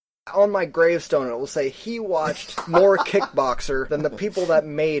on my gravestone it will say he watched more Kickboxer than the people that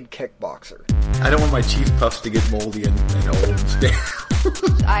made Kickboxer. I don't want my cheese puffs to get moldy and old and stale.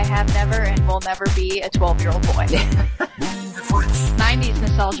 I have never and will never be a 12-year-old boy. 90s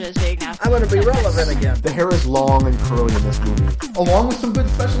nostalgia is big now. I'm going to be relevant again. The hair is long and curly in this movie. Along with some good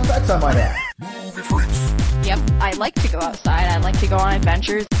special effects, I might add. Yep, I like to go outside. I like to go on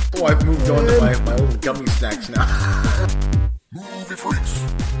adventures. Oh, I've moved on to my little gummy snacks now.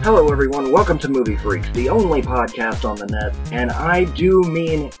 Hello everyone, welcome to Movie Freaks, the only podcast on the net, and I do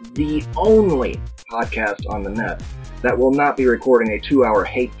mean the only podcast on the net that will not be recording a 2-hour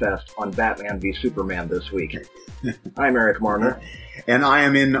hate fest on Batman v Superman this week. I'm Eric Marner. And I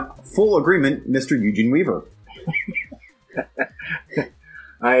am in full agreement, Mr. Eugene Weaver.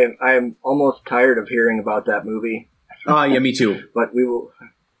 I am almost tired of hearing about that movie. Yeah, me too. But we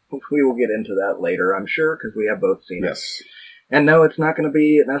will get into that later, I'm sure, because we have both seen it. Yes. And no, it's not going to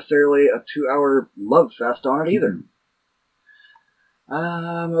be necessarily a 2-hour love fest on it either.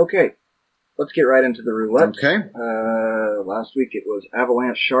 Okay. Let's get right into the roulette. Okay. Last week it was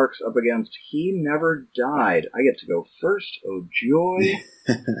Avalanche Sharks up against He Never Died. I get to go first. Oh, joy.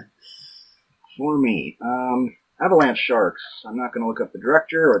 For me. Avalanche Sharks. I'm not going to look up the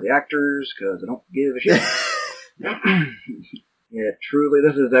director or the actors because I don't give a shit. Yeah, truly,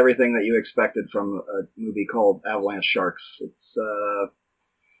 this is everything that you expected from a movie called Avalanche Sharks. It's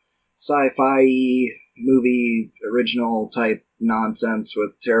sci-fi movie, original type nonsense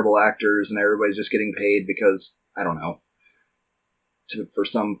with terrible actors and everybody's just getting paid because, I don't know, for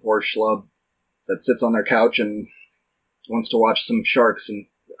some poor schlub that sits on their couch and wants to watch some sharks. And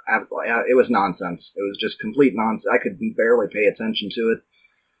it was nonsense. It was just complete nonsense. I could barely pay attention to it.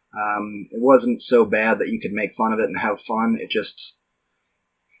 It wasn't so bad that you could make fun of it and have fun. It just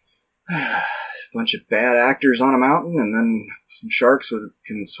a bunch of bad actors on a mountain, and then some sharks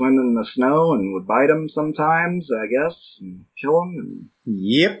can swim in the snow and would bite them sometimes, I guess, and kill them. And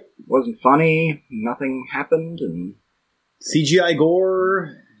yep. It wasn't funny. Nothing happened, and CGI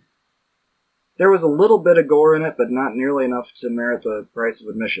gore. There was a little bit of gore in it, but not nearly enough to merit the price of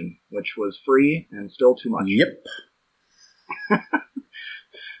admission, which was free and still too much. Yep.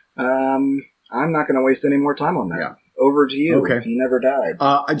 I'm not going to waste any more time on that. Yeah. Over to you. Okay. He Never Died.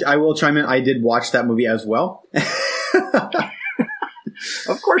 I will chime in. I did watch that movie as well.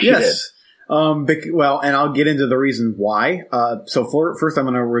 Of course you did. Well, and I'll get into the reason why. So first I'm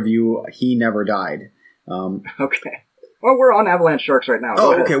going to review He Never Died. Okay. Well, we're on Avalanche Sharks right now.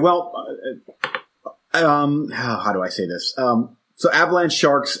 Oh, okay. Well, how do I say this? So Avalanche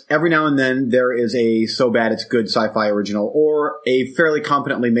Sharks, every now and then there is a so bad it's good sci-fi original or a fairly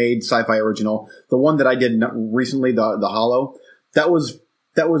competently made sci-fi original. The one that I did recently, the Hollow, that was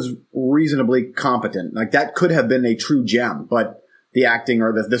reasonably competent. Like that could have been a true gem, but the acting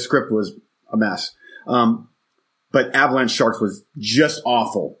or the script was a mess. But Avalanche Sharks was just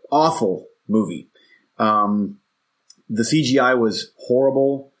awful movie. The CGI was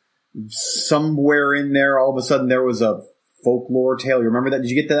horrible. Somewhere in there, all of a sudden there was a folklore tale. You remember that? Did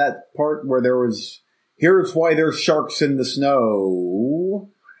you get to that part where there was, here's why there's sharks in the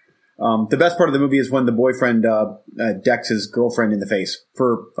snow? The best part of the movie is when the boyfriend decks his girlfriend in the face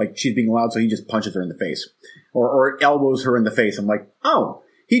for, like, she's being loud, so he just punches her in the face. Or elbows her in the face. I'm like, oh,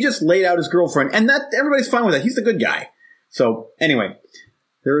 he just laid out his girlfriend, and that everybody's fine with that. He's the good guy. So, anyway,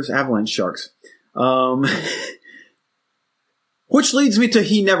 there's Avalanche Sharks. Which leads me to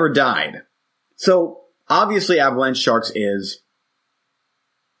He Never Died. So, obviously, Avalanche Sharks is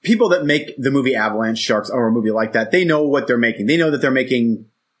people that make the movie Avalanche Sharks or a movie like that. They know what they're making. They know that they're making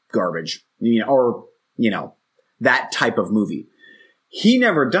garbage, or that type of movie. He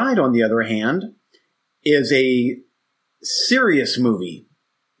Never Died, on the other hand, is a serious movie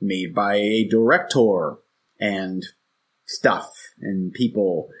made by a director and stuff and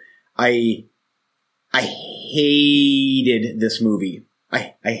people. I hated this movie.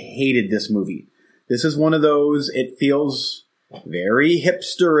 I hated this movie. This is one of those, it feels very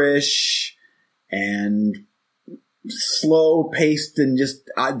hipsterish and slow-paced and just,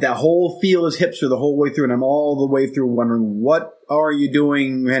 the whole feel is hipster the whole way through, and I'm all the way through wondering, what are you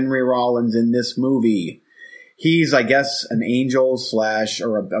doing, Henry Rollins, in this movie? He's, I guess, an angel slash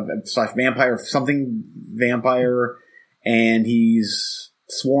vampire, something vampire, and he's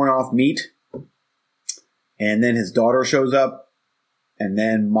sworn off meat. And then his daughter shows up, and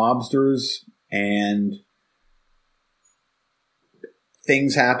then mobsters, and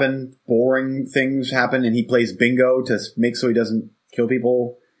things happen, boring things happen, and he plays bingo to make so he doesn't kill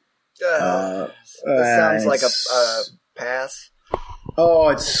people. This sounds like a pass. Oh,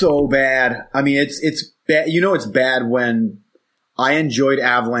 it's so bad. I mean, it's bad. You know, it's bad when I enjoyed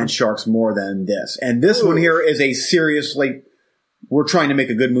Avalanche Sharks more than this. And this one here is a serious, like, we're trying to make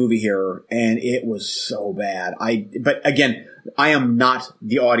a good movie here, and it was so bad. But again, I am not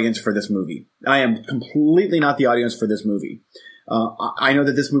the audience for this movie. I am completely not the audience for this movie. I know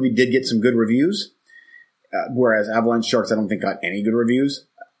that this movie did get some good reviews, whereas Avalanche Sharks I don't think got any good reviews.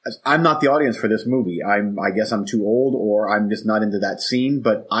 I'm not the audience for this movie. I guess I'm too old, or I'm just not into that scene,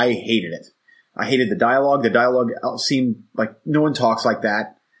 but I hated it. I hated the dialogue. The dialogue seemed like no one talks like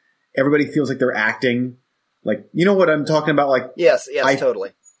that. Everybody feels like they're acting. Like, you know what I'm talking about? Like, yes,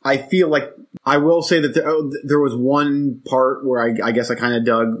 totally. I feel like I will say that there was one part where I guess I kind of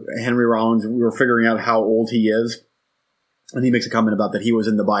dug Henry Rollins. We were figuring out how old he is, and he makes a comment about that he was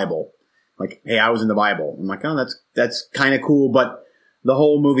in the Bible. Like, hey, I was in the Bible. I'm like, oh, that's kind of cool. But the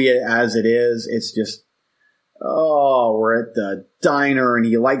whole movie as it is, it's just, oh, we're at the diner and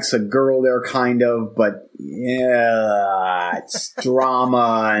he likes a girl there, kind of, but yeah, it's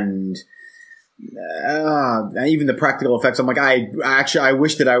drama and even the practical effects. I'm like, I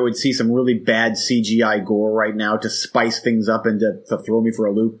wish that I would see some really bad CGI gore right now to spice things up and to throw me for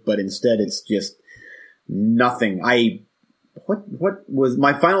a loop, but instead it's just nothing. What was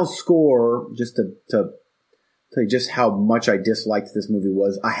my final score, just to tell you just how much I disliked this movie,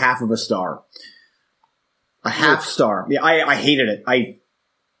 was a half of a star. A half star. Yeah, I hated it.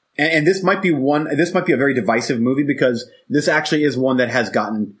 And this might be a very divisive movie because this actually is one that has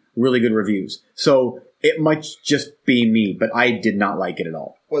gotten really good reviews. So it might just be me, but I did not like it at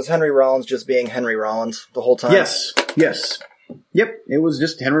all. Was Henry Rollins just being Henry Rollins the whole time? Yes. Yep. It was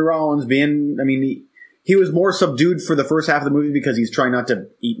just Henry Rollins being, he was more subdued for the first half of the movie because he's trying not to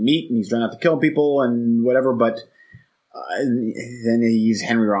eat meat and he's trying not to kill people and whatever, but then he's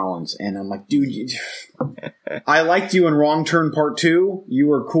Henry Rollins. And I'm like, dude, I liked you in Wrong Turn Part 2. You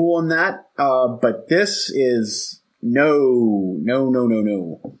were cool in that. But this is no.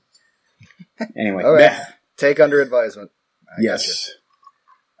 Anyway. Okay. Take under advisement. Yes.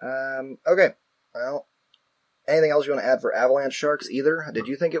 Okay. Well, anything else you want to add for Avalanche Sharks either? Did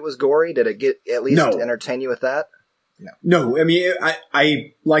you think it was gory? Did it get at least entertain you with that? No.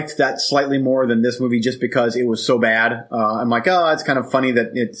 I liked that slightly more than this movie just because it was so bad. I'm like, oh, it's kind of funny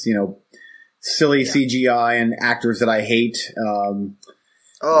that it's, silly CGI and actors that I hate.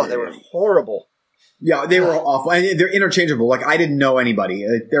 They were horrible. Yeah, they were awful. And they're interchangeable. Like, I didn't know anybody.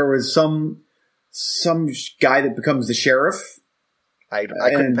 There was some guy that becomes the sheriff. I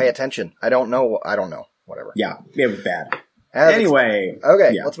couldn't pay attention. I don't know. Whatever. Yeah, it was bad. Anyway.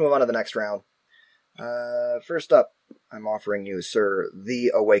 Okay, Let's move on to the next round. First up, I'm offering you, sir,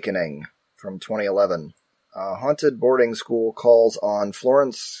 The Awakening from 2011. A haunted boarding school calls on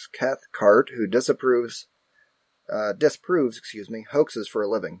Florence Cathcart, who disproves hoaxes for a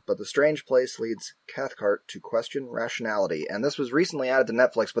living, but the strange place leads Cathcart to question rationality. And this was recently added to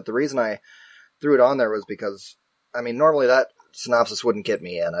Netflix, but the reason I threw it on there was because, normally that synopsis wouldn't get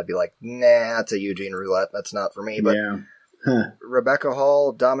me in. I'd be like, nah, it's a Eugene Roulette. That's not for me. But Rebecca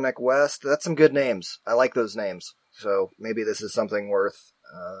Hall, Dominic West, that's some good names. I like those names. So maybe this is something worth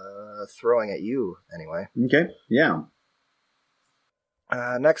throwing at you anyway. Okay, yeah.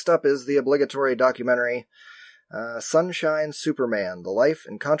 Next up is the obligatory documentary Sunshine Superman. The life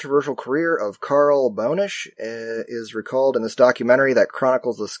and controversial career of Carl Bonish is recalled in this documentary that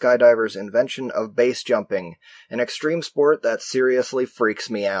chronicles the skydiver's invention of base jumping, an extreme sport that seriously freaks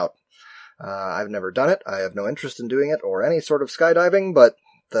me out. I've never done it. I have no interest in doing it or any sort of skydiving, but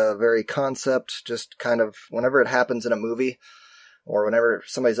the very concept just kind of, whenever it happens in a movie or whenever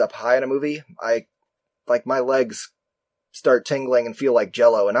somebody's up high in a movie, my legs start tingling and feel like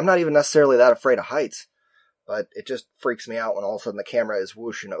jello, and I'm not even necessarily that afraid of heights. But it just freaks me out when all of a sudden the camera is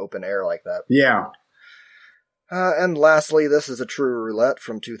whoosh in open air like that. Yeah. And lastly, this is a true roulette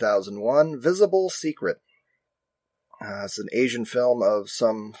from 2001, Visible Secret. It's an Asian film of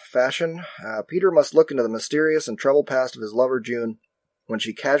some fashion. Peter must look into the mysterious and troubled past of his lover June when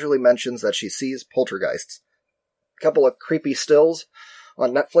she casually mentions that she sees poltergeists. A couple of creepy stills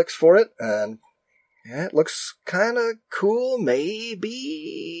on Netflix for it, and yeah, it looks kind of cool,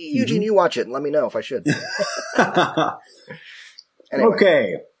 maybe. Eugene, you watch it and let me know if I should. Anyway.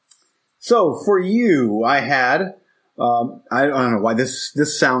 Okay. So, for you, I had, I don't know why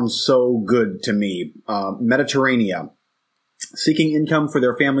this sounds so good to me. Mediterranean. Seeking income for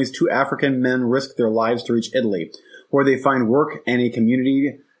their families, 2 African men risk their lives to reach Italy, where they find work and a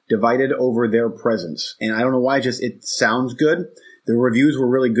community divided over their presence. And I don't know why, it sounds good. The reviews were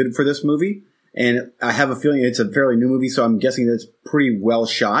really good for this movie. And I have a feeling it's a fairly new movie, so I'm guessing that it's pretty well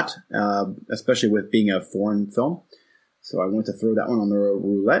shot, especially with being a foreign film. So I want to throw that one on the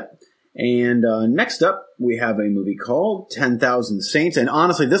roulette. And next up, we have a movie called 10,000 Saints. And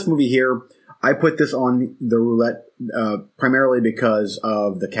honestly, this movie here, I put this on the roulette primarily because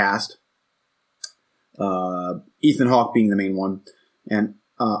of the cast. Ethan Hawke being the main one. And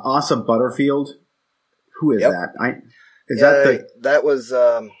Asa Butterfield. Who is that? That was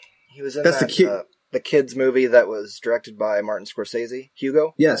he was in that's the kids movie that was directed by Martin Scorsese,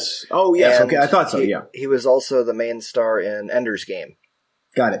 Hugo. Yes. Oh, yes. And okay, I thought so. Yeah. He was also the main star in Ender's Game.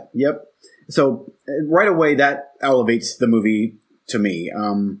 Got it. Yep. So right away, that elevates the movie to me.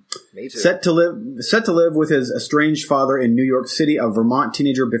 Me too. Set to live with his estranged father in New York City, a Vermont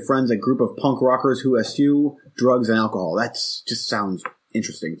teenager befriends a group of punk rockers who eschew drugs and alcohol. That just sounds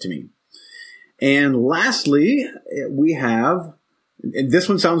interesting to me. And lastly, we have, and this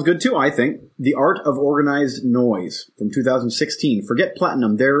one sounds good too, I think, The Art of Organized Noise from 2016. Forget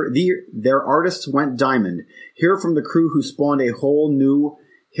platinum. Their artists went diamond. Hear from the crew who spawned a whole new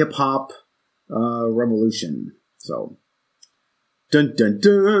hip-hop revolution. So, dun dun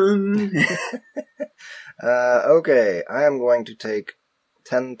dun. Okay, I am going to take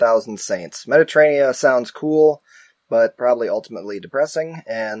 10,000 Saints. Mediterranean sounds cool, but probably ultimately depressing,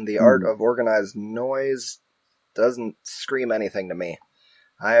 and The Art of Organized Noise doesn't scream anything to me.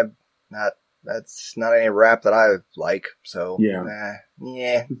 That's not any rap that I like, so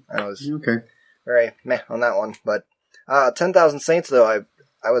I was Okay. very meh on that one. But 10,000 Saints, though,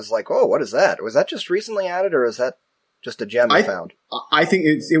 I was like, oh, what is that? Was that just recently added, or is that just a gem I found? I think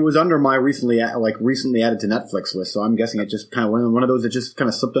it was under my recently added to Netflix list, so I'm guessing it just kind of one of those that just kind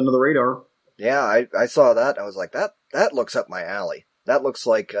of slipped under the radar. Yeah, I saw that, and I was like, that looks up my alley. That looks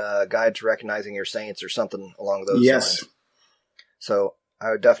like a Guide to Recognizing Your Saints or something along those lines. So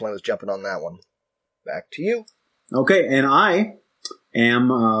I definitely was jumping on that one. Back to you. Okay, and I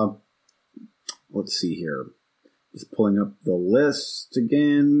am, let's see here. Just pulling up the list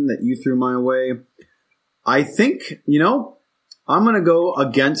again that you threw my way. I think, I'm going to go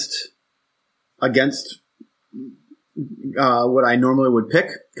against what I normally would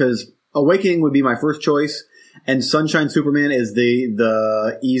pick, because Awakening would be my first choice, and Sunshine Superman is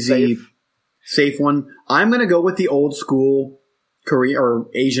the easy, safe one. I'm going to go with the old school Korean or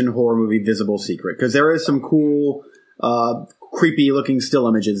Asian horror movie Visible Secret, because there is some cool, creepy looking still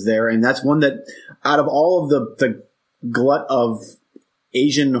images there, and that's one that, out of all of the glut of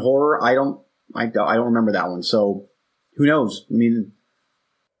Asian horror, I don't remember that one. So who knows? I mean,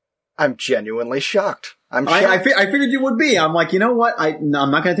 I'm genuinely shocked. I figured you would be. I'm like, you know what? I'm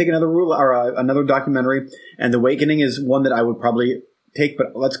not going to take another rule or another documentary. And The Awakening is one that I would probably take,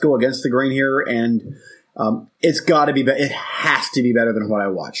 but let's go against the grain here. And it's got to be better. It has to be better than what I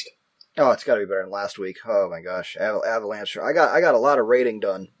watched. Oh, it's got to be better than last week. Oh my gosh, Avalanche! I got a lot of rating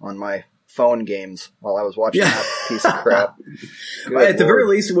done on my phone games while I was watching that piece of crap. At the very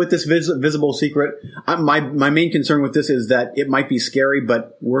least, with this Visible Secret, my main concern with this is that it might be scary,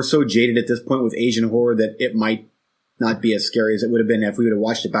 but we're so jaded at this point with Asian horror that it might not be as scary as it would have been if we would have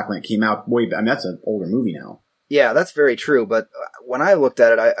watched it back when it came out. That's an older movie now. Yeah, that's very true. But when I looked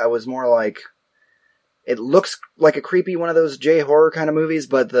at it, I was more like, it looks like a creepy one of those J-horror kind of movies,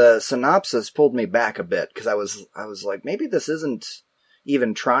 but the synopsis pulled me back a bit, because I was like, maybe this isn't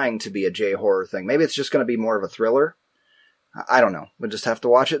even trying to be a J-horror thing. Maybe it's just going to be more of a thriller. I don't know. We'll just have to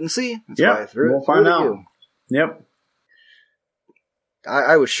watch it and see. That's why I threw we'll find out. Yep.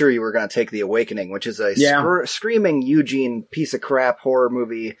 I was sure you were going to take The Awakening, which is a screaming Eugene piece of crap horror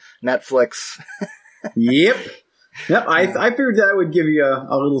movie, Netflix. Yep. I figured that would give you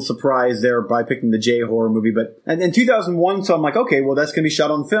a little surprise there by picking the J-horror movie. But and in 2001, so I'm like, okay, well, that's going to be shot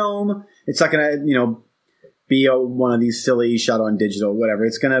on film. It's not going to, be one of these silly shot on digital, whatever.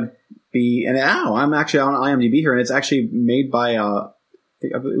 It's going to be, and I'm actually on IMDb here, and it's actually made by,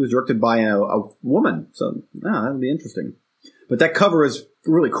 it was directed by a woman. So, that'll be interesting. But that cover is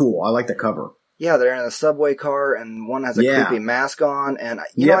really cool. I like the cover. Yeah, they're in a subway car, and one has a creepy mask on, and,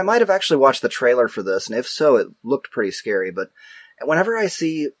 I might have actually watched the trailer for this, and if so, it looked pretty scary, but whenever I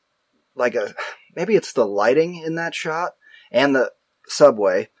see, maybe it's the lighting in that shot, and the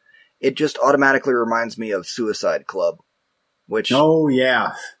subway, it just automatically reminds me of Suicide Club, which... Oh,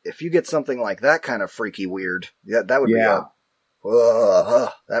 yeah. If you get something like that kind of freaky weird, that would be that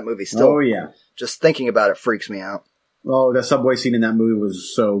movie still... Oh, yeah. Just thinking about it freaks me out. Oh, the subway scene in that movie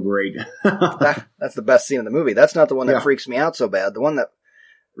was so great. That's the best scene in the movie. That's not the one that freaks me out so bad. The one that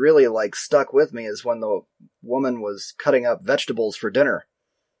really, stuck with me is when the woman was cutting up vegetables for dinner.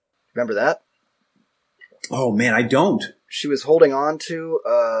 Remember that? Oh, man, I don't. She was holding on to,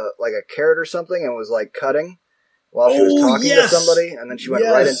 a carrot or something and was, cutting while she was talking to somebody, and then she went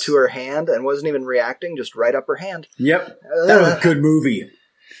right into her hand and wasn't even reacting, just right up her hand. Yep. That was a good movie.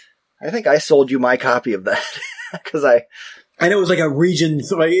 I think I sold you my copy of that because And it was like a region,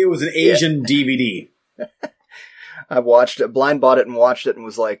 like it was an Asian DVD. I watched it, blind bought it and watched it and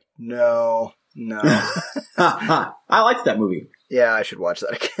was like, no. I liked that movie. Yeah, I should watch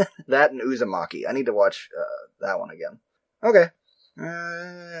that again. That and Uzumaki. I need to watch that one again. Okay.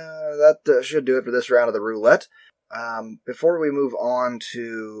 That should do it for this round of the roulette. Before we move on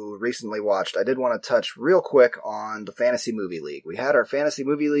to recently watched, I did want to touch real quick on the Fantasy Movie League. We had our Fantasy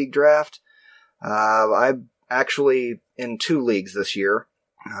Movie League draft. I'm actually in 2 leagues this year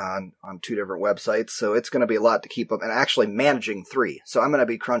on 2 different websites, so it's going to be a lot to keep up, and actually managing 3. So I'm going to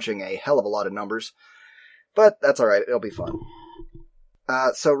be crunching a hell of a lot of numbers, but that's all right. It'll be fun.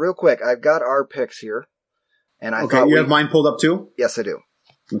 So real quick, I've got our picks here, and I thought you have mine pulled up too? Yes, I do.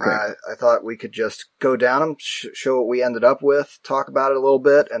 Okay. I thought we could just go down them, show what we ended up with, talk about it a little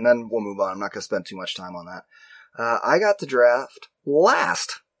bit, and then we'll move on. I'm not going to spend too much time on that. I got the draft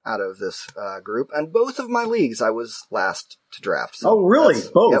last out of this group, and both of my leagues I was last to draft. So oh, really?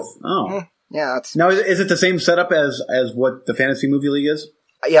 Both? Yep. Oh. Yeah. That's, now, is it the same setup as what the Fantasy Movie League is?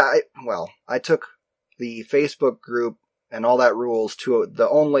 Yeah, I took the Facebook group and all that rules to the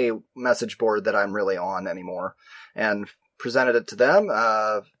only message board that I'm really on anymore, and presented it to them.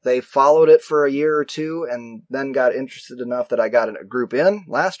 They followed it for a year or 2 and then got interested enough that I got a group in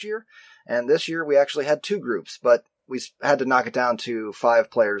last year. And this year we actually had 2 groups, but we had to knock it down to 5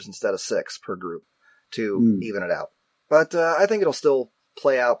 players instead of 6 per group to even it out. But I think it'll still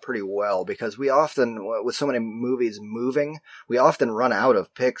play out pretty well because we often, with so many movies moving, we often run out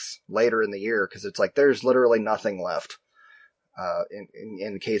of picks later in the year because it's like there's literally nothing left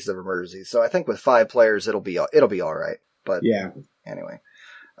in case of emergencies. So I think with 5 players it'll be all right. But yeah. Anyway,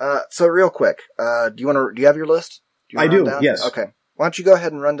 so real quick, do you have your list? I do. Yes. Okay. Why don't you go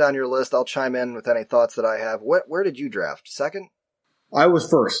ahead and run down your list? I'll chime in with any thoughts that I have. Where did you draft? Second? I was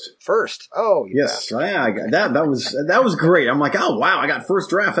first. First? Oh, yes. Yeah, I got that. That was great. I'm like, oh wow, I got first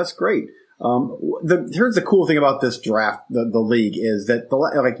draft. That's great. Here's the cool thing about this draft, the league, is that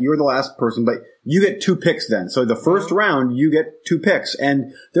you're the last person, but you get 2 picks then. So the first round, you get 2 picks,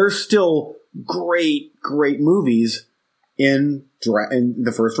 and there's still great movies in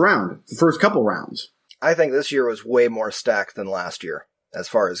the first round, the first couple rounds. I think this year was way more stacked than last year as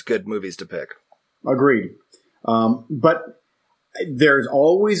far as good movies to pick. Agreed. But there's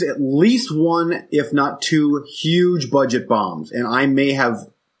always at least 1, if not 2, huge budget bombs, and I might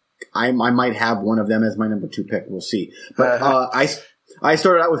have one of them as my number 2 pick. We'll see. But I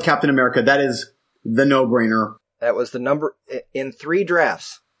started out with Captain America. That is the no-brainer. That was the number in 3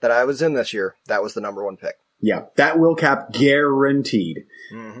 drafts that I was in this year. That was the number 1 pick. Yeah, that will cap guaranteed.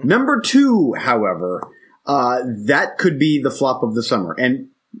 Mm-hmm. Number 2, however, that could be the flop of the summer. And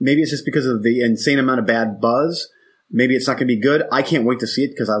maybe it's just because of the insane amount of bad buzz. Maybe it's not going to be good. I can't wait to see it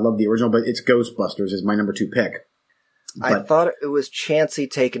because I love the original, but it's Ghostbusters is my number 2 pick. I thought it was Chansey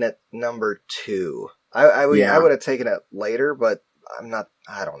taking it number 2. I would have taken it later, but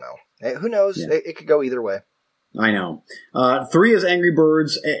I don't know. Who knows? Yeah. It could go either way. I know. 3 is Angry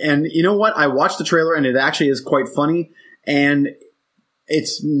Birds, and you know what? I watched the trailer, and it actually is quite funny, and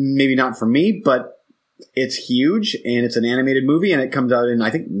it's maybe not for me, but it's huge, and it's an animated movie, and it comes out in, I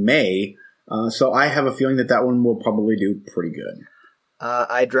think, May, so I have a feeling that one will probably do pretty good.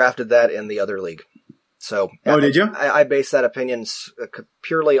 I drafted that in the other league. So, did you? I base that opinion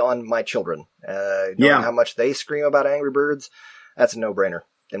purely on my children. Knowing how much they scream about Angry Birds, that's a no-brainer,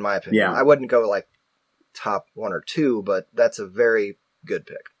 in my opinion. Yeah. I wouldn't go top 1 or 2, but that's a very good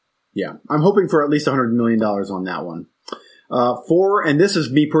pick. Yeah. I'm hoping for at least $100 million on that one. 4, and this is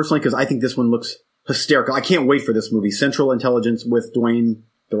me personally because I think this one looks hysterical. I can't wait for this movie. Central Intelligence with Dwayne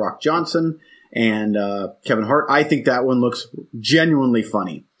 "The Rock" Johnson and Kevin Hart. I think that one looks genuinely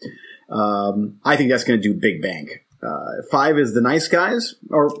funny. I think that's going to do big bank. 5 is The Nice Guys.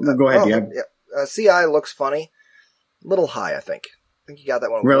 Or go ahead. CI looks funny. A little high, I think. I think you got that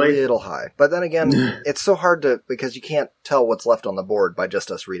one really? A little high. But then again, it's so hard because you can't tell what's left on the board by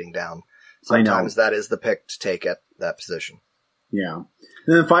just us reading down. Sometimes that is the pick to take at that position. Yeah.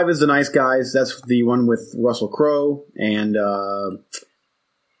 And then 5 is The Nice Guys. That's the one with Russell Crowe and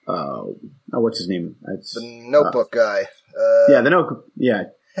what's his name? It's, the Notebook guy. The Notebook. Yeah.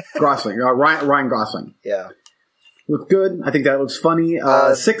 Gosling. Ryan Gosling. Yeah. Looks good. I think that looks funny.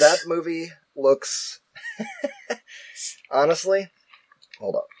 6. That movie looks... Honestly...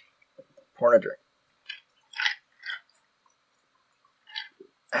 Hold up. Pouring a drink.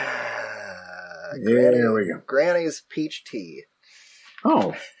 There we go. Granny's peach tea.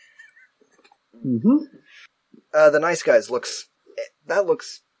 Oh. Mm-hmm. The Nice Guys looks... That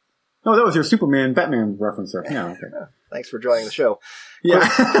looks... Oh, that was your Superman Batman reference there. Yeah, okay. Thanks for joining the show. Yeah.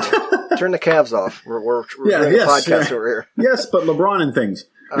 Turn the Cavs off. We're Yeah, doing yes, a podcast yeah. over here. Yes, but LeBron and things.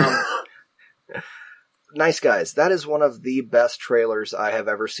 Nice Guys. That is one of the best trailers I have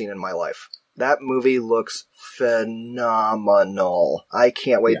ever seen in my life. That movie looks phenomenal. I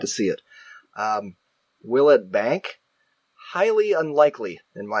can't wait to see it. Will it bank? Highly unlikely,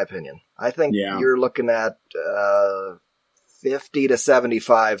 in my opinion. I think you're looking at 50 to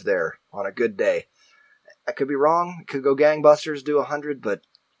 75 there on a good day. I could be wrong. It could go gangbusters, do 100, but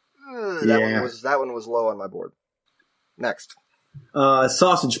that one was low on my board. Next.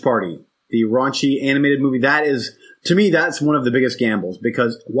 Sausage Party, the raunchy animated movie. That is, to me, that's one of the biggest gambles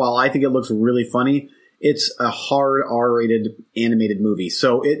because while I think it looks really funny, it's a hard R-rated animated movie.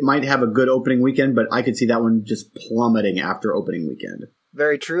 So it might have a good opening weekend, but I could see that one just plummeting after opening weekend.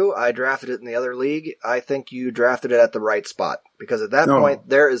 Very true. I drafted it in the other league. I think you drafted it at the right spot because at that point,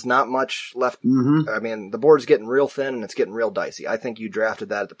 there is not much left. Mm-hmm. I mean, the board's getting real thin and it's getting real dicey. I think you drafted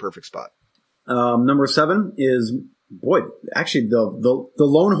that at the perfect spot. Number 7 is, actually the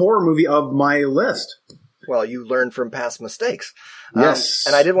lone horror movie of my list. Well, you learn from past mistakes. Yes.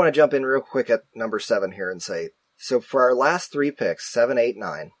 And I did want to jump in real quick at number 7 here and say, so for our last 3 picks, 7, 8,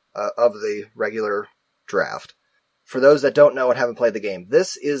 9, of the regular draft, for those that don't know and haven't played the game,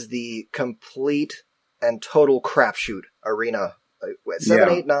 this is the complete and total crapshoot arena. 7,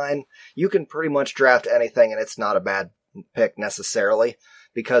 8, 9, you can pretty much draft anything and it's not a bad pick necessarily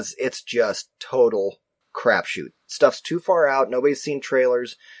because it's just total crapshoot. Stuff's too far out. Nobody's seen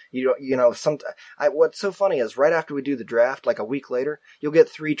trailers. What's so funny is right after we do the draft, like a week later, you'll get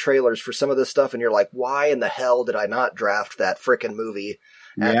 3 trailers for some of this stuff, and you're like, "Why in the hell did I not draft that frickin' movie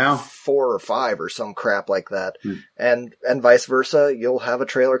at 4 or 5 or some crap like that?" And vice versa. You'll have a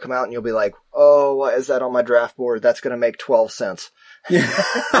trailer come out, and you'll be like, "Oh, why is that on my draft board? That's going to make 12 cents."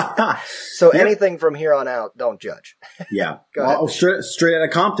 So anything from here on out, don't judge. Yeah. Go ahead. Straight Outta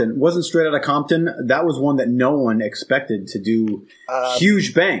Compton. Wasn't Straight Outta Compton. That was one that no one expected to do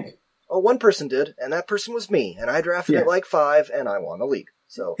huge bank. Oh, one person did, and that person was me, and I drafted it like 5, and I won the league.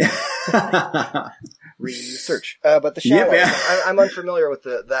 So research. But the Shallows, I'm unfamiliar with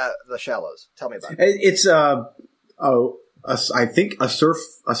the Shallows. Tell me about it. It's I think a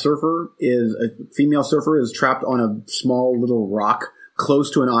female surfer is trapped on a small little rock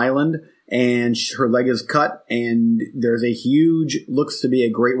close to an island, and her leg is cut, and there's a huge, looks to be a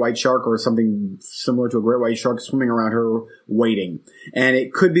great white shark or something similar to a great white shark swimming around her waiting. And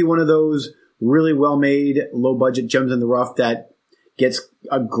it could be one of those really well-made, low-budget gems in the rough that gets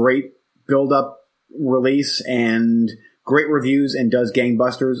a great build-up release and great reviews and does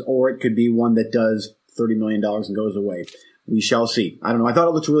gangbusters, or it could be one that does $30 million and goes away. We shall see. I don't know. I thought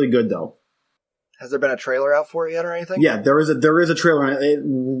it looked really good, though. Has there been a trailer out for it yet or anything? Yeah, there is a trailer, and it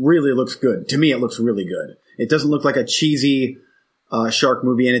really looks good. To me, it looks really good. It doesn't look like a cheesy shark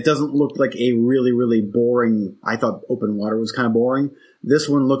movie, and it doesn't look like a really, really boring. I thought Open Water was kind of boring. This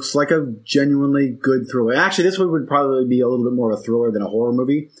one looks like a genuinely good thriller. Actually, this one would probably be a little bit more of a thriller than a horror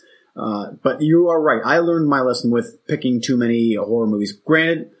movie. But you are right. I learned my lesson with picking too many horror movies.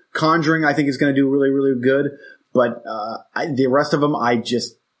 Granted, Conjuring I think is going to do really, really good. But the rest of them, I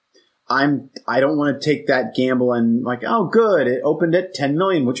don't want to take that gamble and like, oh, good, it opened at 10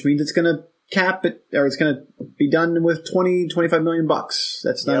 million, which means it's going to cap it, or it's going to be done with 20, 25 million bucks.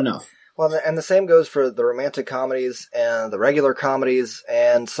 That's not enough. Well, and the same goes for the romantic comedies and the regular comedies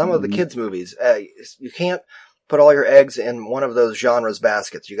and some of the kids' movies. You can't put all your eggs in one of those genres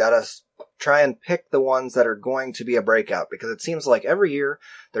baskets. You got to try and pick the ones that are going to be a breakout, because it seems like every year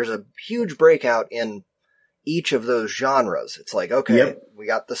there's a huge breakout in each of those genres. It's like, okay, we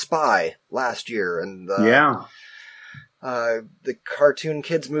got The Spy last year, and the cartoon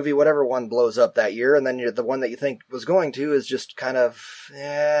kids movie, whatever one blows up that year, and then the one that you think was going to is just kind of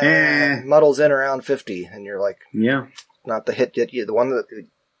muddles in around 50, and you're like, not the hit yet. The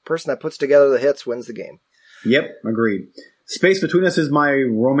person that puts together the hits wins the game. Yep, agreed. Space Between Us is my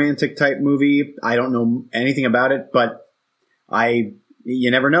romantic type movie. I don't know anything about it, but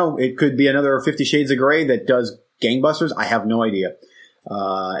you never know. It could be another 50 Shades of Grey that does gangbusters. I have no idea.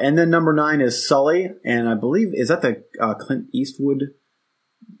 And then number 9 is Sully, and I believe, is that the Clint Eastwood?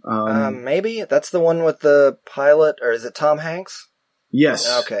 Maybe. That's the one with the pilot, or is it Tom Hanks? Yes.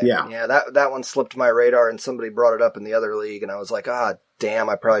 Okay. Yeah, that one slipped my radar, and somebody brought it up in the other league, and I was like, damn,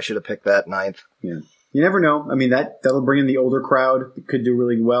 I probably should have picked that 9th. Yeah. You never know. I mean, that'll bring in the older crowd. It could do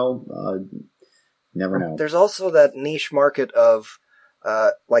really well. Never know. There's also that niche market of,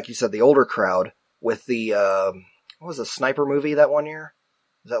 like you said, the older crowd with the, what was the Sniper movie that one year?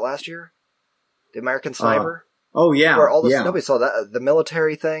 Was that last year? The American Sniper? Oh, yeah. Where nobody saw that. The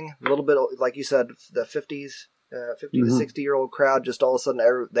military thing, a little bit, like you said, the 50s. 50 to 60-year-old crowd, just all of a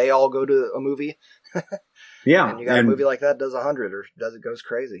sudden they all go to a movie. Yeah. And you got a movie like that does 100 or goes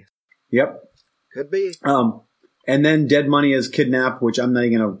crazy. Yep. Could be. And then Dead Money is Kidnap, which I'm not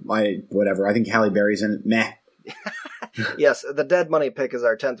going to, whatever. I think Halle Berry's in it. Meh. Yes, the Dead Money pick is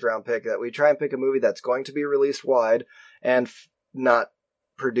our 10th round pick. That we try and pick a movie that's going to be released wide and not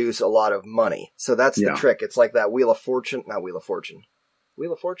produce a lot of money. So that's the trick. It's like that Wheel of Fortune.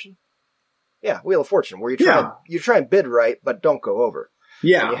 Yeah, Wheel of Fortune, where you try and bid right, but don't go over.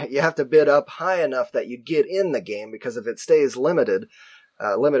 Yeah. You have to bid up high enough that you get in the game, because if it stays limited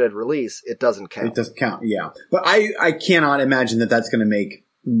release, it doesn't count. It doesn't count, yeah. But I cannot imagine that that's going to make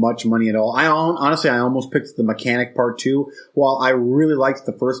much money at all. Honestly, I almost picked The Mechanic Part 2. While I really liked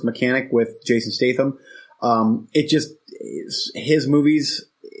the first Mechanic with Jason Statham, his movies,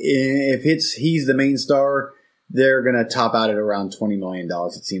 if he's the main star, they're going to top out at around $20 million,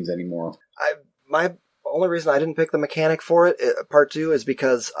 it seems, anymore. My only reason I didn't pick The Mechanic for it, Part 2, is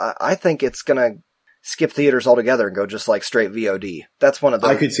because I think it's going to skip theaters altogether and go just like straight VOD. That's one of the...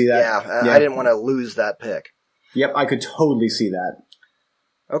 I could see that. Yeah. I didn't want to lose that pick. Yep, I could totally see that.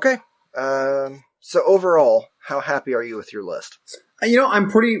 Okay. So overall, how happy are you with your list? I'm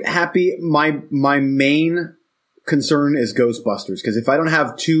pretty happy. My main concern is Ghostbusters, because if I don't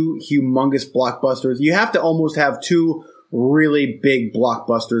have two humongous blockbusters, you have to almost have two really big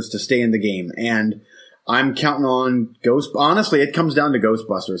blockbusters to stay in the game. And I'm counting on honestly, it comes down to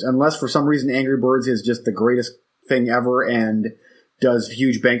Ghostbusters. Unless for some reason Angry Birds is just the greatest thing ever and does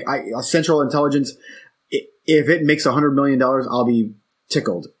huge bank. Central Intelligence, if it makes $100 million, I'll be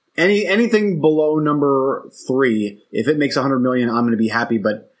tickled. Anything below number 3, if it makes $100 million, I'm going to be happy.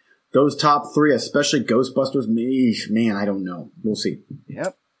 But those top 3, especially Ghostbusters, man, I don't know. We'll see.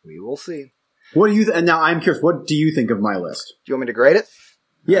 Yep, we will see. What do you? And now I'm curious. What do you think of my list? Do you want me to grade it?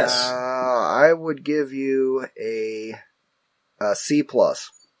 Yes. I would give you a C+.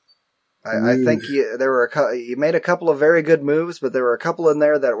 I think you made a couple of very good moves, but there were a couple in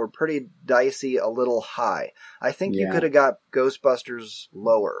there that were pretty dicey, a little high. I think you could have got Ghostbusters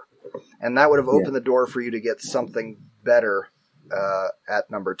lower, and that would have opened the door for you to get something better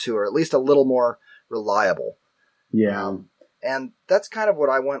at number 2, or at least a little more reliable. Yeah. And that's kind of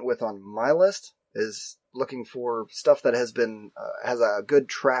what I went with on my list, is looking for stuff that has a good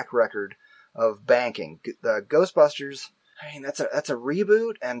track record of banking. The Ghostbusters, I mean, that's a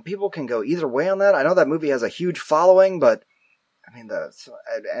reboot, and people can go either way on that. I know that movie has a huge following, but I mean,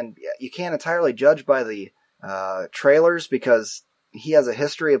 and you can't entirely judge by the trailers, because he has a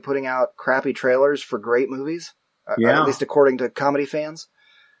history of putting out crappy trailers for great movies, at least according to comedy fans.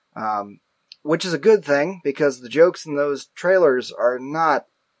 Which is a good thing, because the jokes in those trailers are not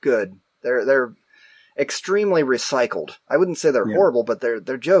good. They're extremely recycled. I wouldn't say they're horrible, but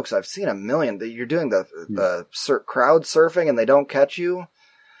they're jokes. I've seen a million. You're doing the crowd surfing and they don't catch you.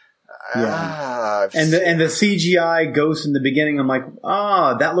 Yeah. And the CGI ghost in the beginning, I'm like,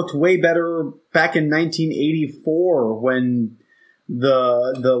 that looked way better back in 1984 when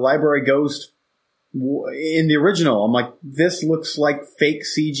the library ghost in the original. I'm like, this looks like fake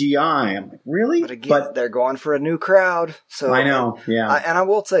CGI. I'm like, really? But again, they're going for a new crowd. So I know, yeah. And I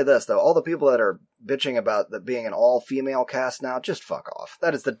will say this, though. All the people that are bitching about that being an all-female cast now, just fuck off.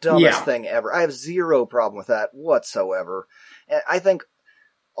 That is the dumbest thing ever. I have zero problem with that whatsoever. And I think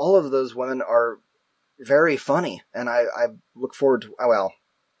all of those women are very funny, and I look forward to,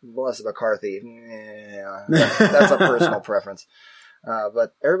 Melissa McCarthy, that's a personal preference.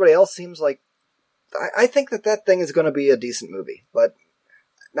 But everybody else seems like, I think that thing is going to be a decent movie. But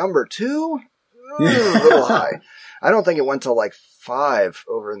number 2, a little high. I don't think it went to like 5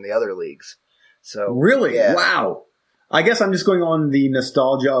 over in the other leagues. So really? Yeah. Wow. I guess I'm just going on the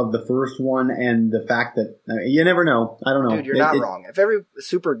nostalgia of the first one and the fact that you never know. I don't know. Dude, you're not wrong. If every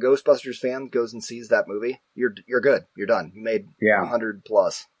super Ghostbusters fan goes and sees that movie, you're good. You're done. You made 100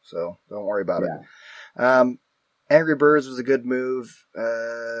 plus, so don't worry about it. Angry Birds was a good move.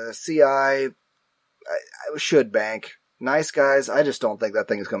 CI, I should bank. Nice Guys, I just don't think that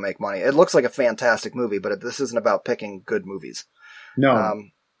thing is going to make money. It looks like a fantastic movie, but this isn't about picking good movies. No.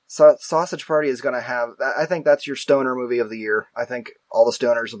 So Sausage Party is going to have, I think that's your stoner movie of the year. I think all the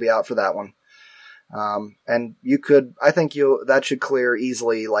stoners will be out for that one. And I think that should clear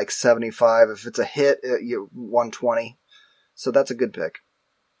easily like 75. If it's a hit, 120. So that's a good pick.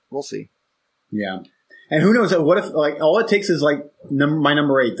 We'll see. Yeah. And who knows, what if, like, all it takes is like my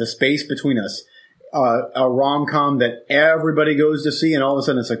number 8, The Space Between Us, a rom-com that everybody goes to see, and all of a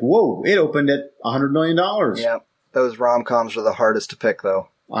sudden it's like, whoa, it opened at $100 million. Yeah. Those rom-coms are the hardest to pick, though.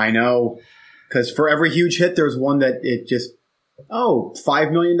 I know, because for every huge hit, there's one that it just,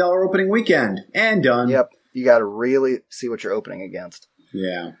 $5 million opening weekend, and done. Yep. You got to really see what you're opening against.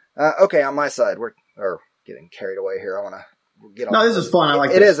 Yeah. Okay, on my side, we're getting carried away here. I want to get on. No, this is fun. I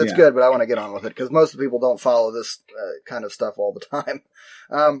like it. This. It's good, but I want to get on with it because most people don't follow this kind of stuff all the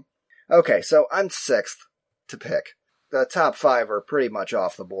time. Okay, so I'm sixth to pick. The top 5 are pretty much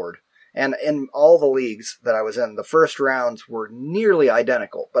off the board. And in all the leagues that I was in, the first rounds were nearly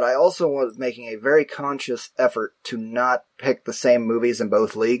identical. But I also was making a very conscious effort to not pick the same movies in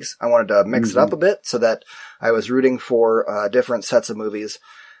both leagues. I wanted to mix it up a bit so that I was rooting for different sets of movies.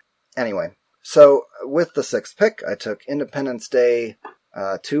 Anyway, so with the 6th pick, I took Independence Day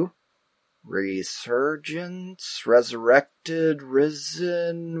 2. Resurgence, Resurrected,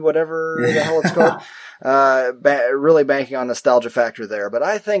 Risen, whatever the hell it's called. Really banking on nostalgia factor there. But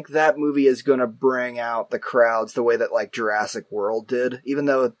I think that movie is going to bring out the crowds the way that like Jurassic World did. Even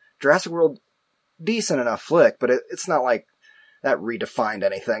though Jurassic World, decent enough flick, but it's not like that redefined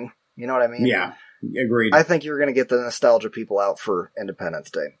anything. You know what I mean? Yeah, agreed. I think you're going to get the nostalgia people out for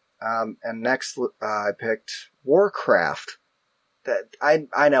Independence Day. And next I picked Warcraft. That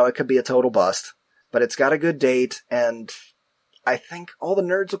I know it could be a total bust, but it's got a good date, and I think all the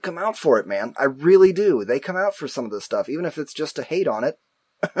nerds will come out for it, man. I really do. They come out for some of this stuff, even if it's just to hate on it.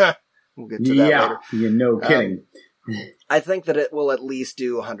 We'll get to that later. Yeah, no kidding. I think that it will at least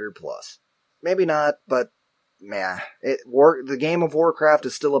do 100 plus. Maybe not, but man, the game of Warcraft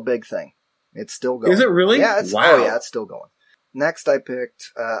is still a big thing. It's still going. Is it really? Yeah. Wow. Oh yeah, it's still going. Next, I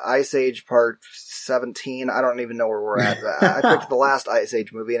picked Ice Age Part 17. I don't even know where we're at. I picked the last Ice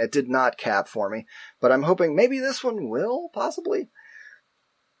Age movie, and it did not cap for me. But I'm hoping maybe this one will, possibly.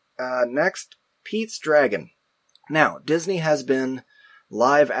 Next, Pete's Dragon. Now, Disney has been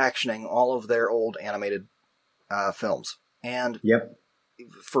live-actioning all of their old animated films. And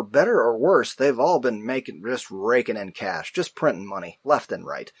for better or worse, they've all been just raking in cash, just printing money, left and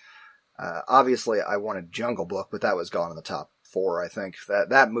right. Obviously, I wanted Jungle Book, but that was gone in the top 4, I think.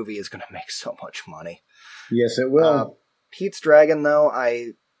 That movie is going to make so much money. Yes, it will. Pete's Dragon, though,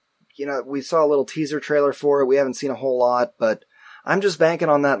 we saw a little teaser trailer for it. We haven't seen a whole lot, but I'm just banking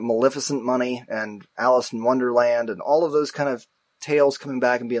on that Maleficent money and Alice in Wonderland and all of those kind of tales coming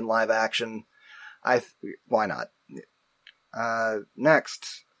back and being live action. Why not?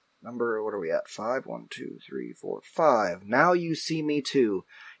 Next, what are we at? 5? 1, 2, 3, 4, 5. Now You See Me Too.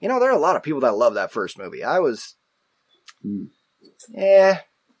 There are a lot of people that love that first movie. I was, I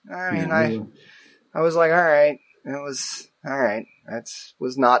was like, all right. It was, all right. That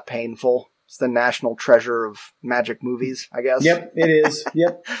was not painful. It's the national treasure of magic movies, I guess. Yep, it is.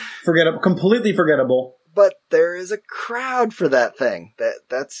 Yep. Forgettable. Completely forgettable. But there is a crowd for that thing.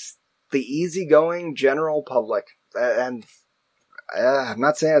 That's the easygoing general public. And I'm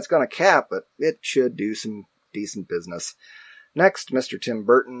not saying it's going to cap, but it should do some decent business. Next, Mr. Tim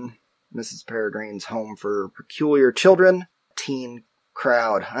Burton, Mrs. Peregrine's Home for Peculiar Children, teen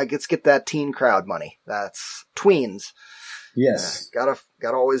crowd. Let's get that teen crowd money. That's tweens. Yes. Gotta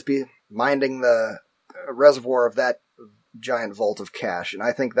always be minding the reservoir of that giant vault of cash. And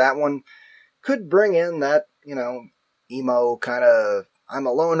I think that one could bring in that, emo kind of I'm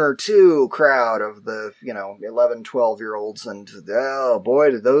a loner too crowd of the, 11, 12-year-olds. And, oh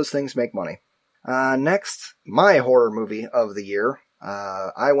boy, did those things make money. Next, my horror movie of the year.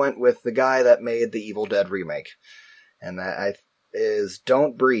 I went with the guy that made the Evil Dead remake. And that is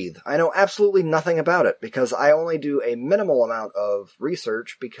Don't Breathe. I know absolutely nothing about it because I only do a minimal amount of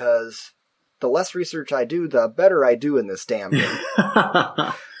research because the less research I do, the better I do in this damn game.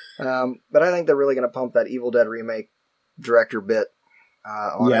 But I think they're really going to pump that Evil Dead remake director bit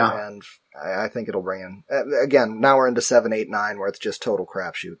on it, and I think it'll bring in... Again, now we're into 7, 8, 9, where it's just total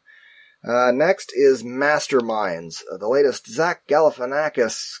crapshoot. Next is Masterminds, the latest Zach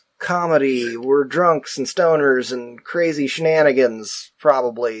Galifianakis comedy. We're drunks and stoners and crazy shenanigans,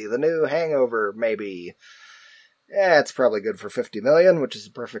 probably. The new Hangover, maybe. It's probably good for $50 million, which is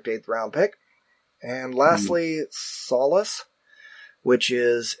a perfect 8th round pick. And lastly, Solace, which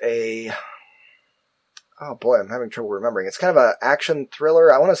is a... Oh boy, I'm having trouble remembering. It's kind of an action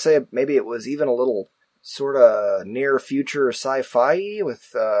thriller. I want to say maybe it was even a little sort of near future sci-fi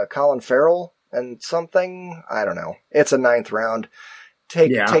with Colin Farrell and something. I don't know. It's a 9th round.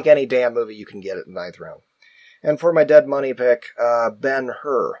 Take any damn movie you can get it in 9th round. And for my dead money pick,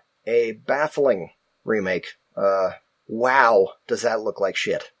 Ben-Hur, a baffling remake. Wow, does that look like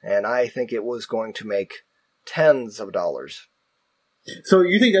shit. And I think it was going to make tens of dollars. So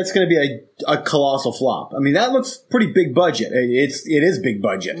you think that's going to be a colossal flop? I mean, that looks pretty big budget. It is big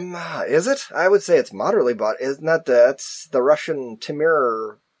budget. Is it? I would say it's moderately budget. Isn't that that's the Russian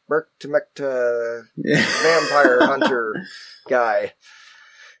Timur Vampire Hunter guy?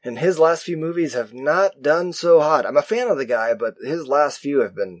 And his last few movies have not done so hot. I'm a fan of the guy, but his last few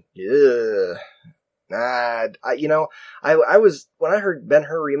have been, I was, when I heard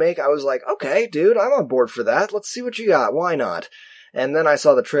Ben-Hur remake, I was like, okay, dude, I'm on board for that. Let's see what you got. Why not? And then I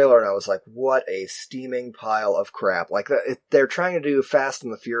saw the trailer and I was like, what a steaming pile of crap. Like, they're trying to do Fast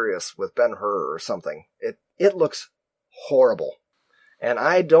and the Furious with Ben-Hur or something. It looks horrible. And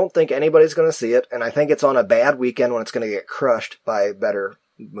I don't think anybody's going to see it, and I think it's on a bad weekend when it's going to get crushed by better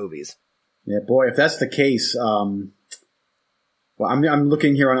movies. Yeah, boy, if that's the case, well, I'm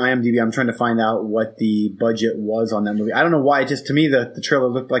looking here on IMDb. I'm trying to find out what the budget was on that movie. I don't know why. Just to me, the trailer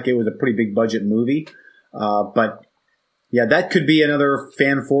looked like it was a pretty big budget movie. But yeah, that could be another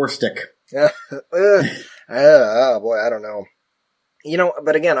fan four stick. Oh boy, I don't know.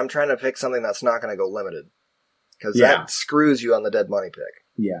 But again, I'm trying to pick something that's not going to go limited. Because that screws you on the dead money pick.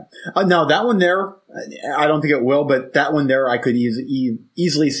 Yeah. Now, that one there, I don't think it will, but that one there, I could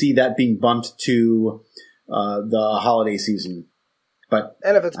easily see that being bumped to the holiday season.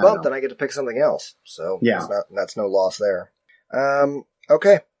 And if it's bumped, then I get to pick something else. So that's no loss there.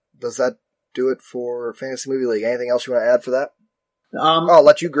 Okay. Does that do it for Fantasy Movie League? Anything else you want to add for that? I'll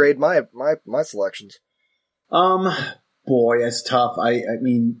let you grade my selections. Boy, that's tough. I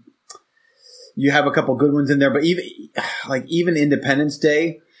mean, you have a couple good ones in there, but even Independence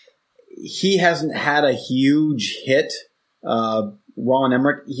Day, he hasn't had a huge hit. Roland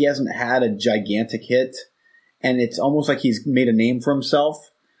Emmerich, he hasn't had a gigantic hit, and it's almost like he's made a name for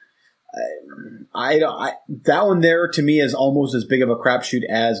himself. That one there to me is almost as big of a crapshoot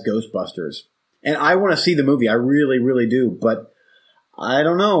as Ghostbusters, and I want to see the movie. I really, really do, but I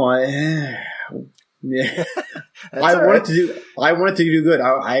don't know. Yeah. I want it to do good.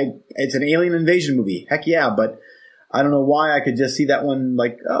 It's an alien invasion movie. Heck yeah, but I don't know why I could just see that one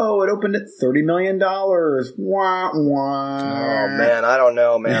like, it opened at $30 million. Wah, wah. Oh man, I don't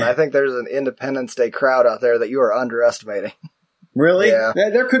know, man. I think there's an Independence Day crowd out there that you are underestimating. Really? Yeah.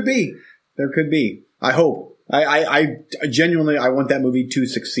 There could be. I hope. I genuinely, I want that movie to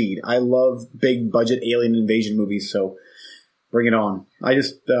succeed. I love big budget alien invasion movies, so bring it on. I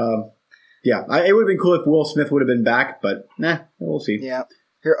just, it would have been cool if Will Smith would have been back, but we'll see. Yeah.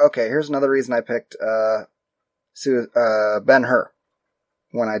 Here's another reason I picked Ben-Hur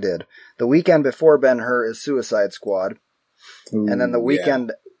when I did. The weekend before Ben-Hur is Suicide Squad. Ooh, and then the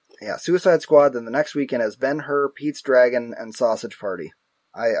weekend, Suicide Squad, then the next weekend is Ben-Hur, Pete's Dragon, and Sausage Party.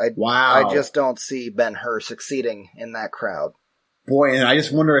 Wow. I just don't see Ben-Hur succeeding in that crowd. Boy, and I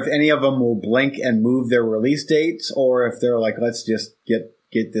just wonder if any of them will blink and move their release dates, or if they're like, let's just get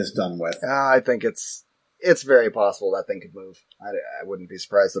this done with. I think it's very possible that thing could move. I wouldn't be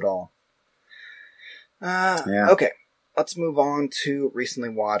surprised at all. Okay, let's move on to recently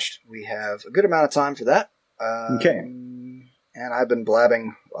watched. We have a good amount of time for that. Okay. And I've been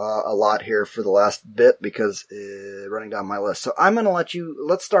blabbing a lot here for the last bit because running down my list. So I'm going to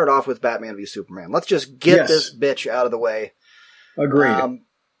let's start off with Batman v Superman. Let's just get this bitch out of the way. Agreed.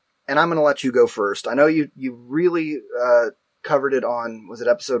 And I'm going to let you go first. I know you really covered it on, was it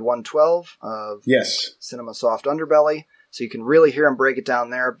episode 112 of Cinema Soft Underbelly? So you can really hear him break it down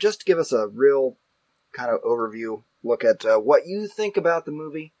there. Just give us a real kind of overview look at what you think about the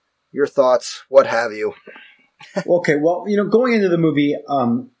movie, your thoughts, what have you. Okay, well, going into the movie,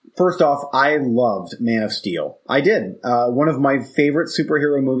 first off, I loved Man of Steel. I did. One of my favorite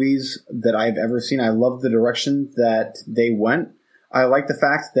superhero movies that I've ever seen. I loved the direction that they went. I like the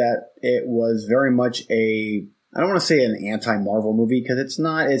fact that it was very much I don't want to say an anti-Marvel movie because it's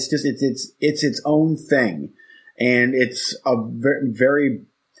not. It's just it's its own thing, and it's a very, very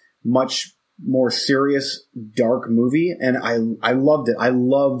much more serious, dark movie, and I loved it. I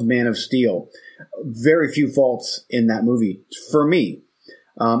loved Man of Steel. Very few faults in that movie for me.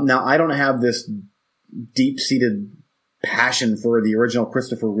 Now, I don't have this deep-seated passion for the original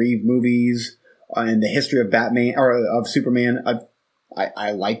Christopher Reeve movies and the history of Batman or of Superman.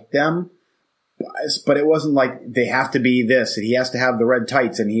 I like them, but it wasn't like they have to be this, and he has to have the red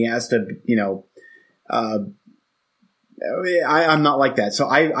tights, and he has to, I'm not like that. So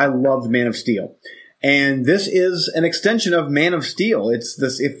I loved Man of Steel. And this is an extension of Man of Steel. It's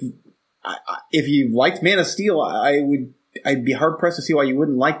this, if you liked Man of Steel, I'd be hard pressed to see why you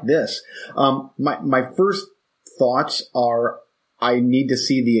wouldn't like this. My first thoughts are I need to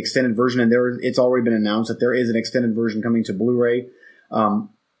see the extended version, and it's already been announced that there is an extended version coming to Blu-ray.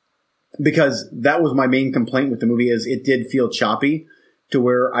 Because that was my main complaint with the movie is it did feel choppy to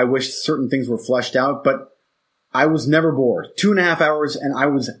where I wish certain things were fleshed out, but I was never bored. 2.5 hours and I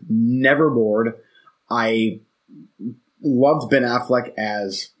was never bored. I loved Ben Affleck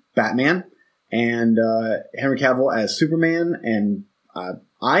as Batman and Henry Cavill as Superman, and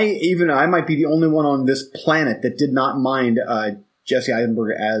I might be the only one on this planet that did not mind Jesse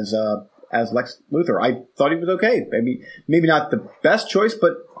Eisenberg as Lex Luthor. I thought he was okay. Maybe not the best choice,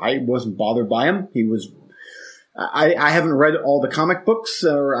 but I wasn't bothered by him. He was. I haven't read all the comic books,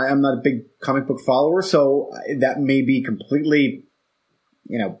 or I'm not a big comic book follower, so that may be completely,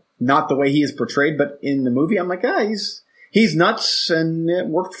 not the way he is portrayed. But in the movie, I'm like, he's nuts, and it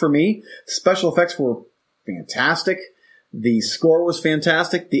worked for me. Special effects were fantastic. The score was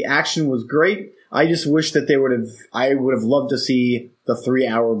fantastic. The action was great. I just wish that I would have loved to see the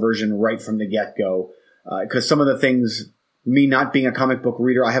 3-hour version right from the get-go. Because some of the things, me not being a comic book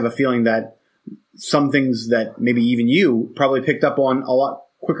reader, I have a feeling that some things that maybe even you probably picked up on a lot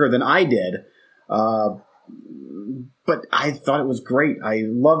quicker than I did. But I thought it was great. I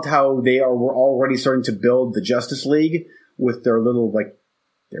loved how were already starting to build the Justice League with their little,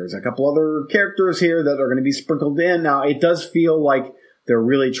 there's a couple other characters here that are going to be sprinkled in. Now, it does feel like they're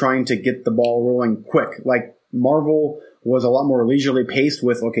really trying to get the ball rolling quick. Like Marvel was a lot more leisurely paced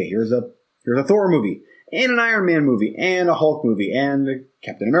with, okay, here's a Thor movie and an Iron Man movie and a Hulk movie and a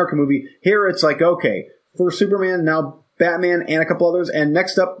Captain America movie. Here it's like, okay, first Superman, now Batman and a couple others. And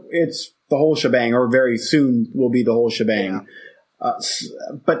next up, it's the whole shebang, or very soon will be the whole shebang. Yeah.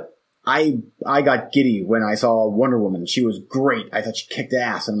 But I got giddy when I saw Wonder Woman. She was great. I thought she kicked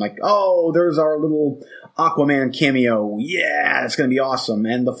ass. And I'm like, oh, there's our little Aquaman cameo. Yeah, that's going to be awesome.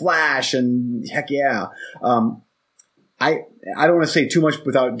 And The Flash, and heck yeah. I don't want to say too much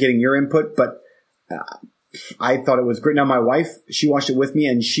without getting your input, but I thought it was great. Now, my wife, she watched it with me,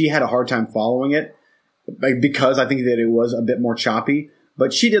 and she had a hard time following it because I think that it was a bit more choppy.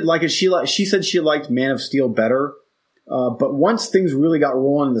 But she did like it. She said she liked Man of Steel better. But once things really got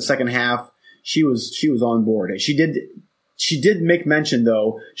rolling in the second half, she was on board. She did make mention,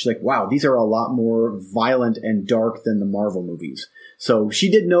 though. She's like, wow, these are a lot more violent and dark than the Marvel movies. So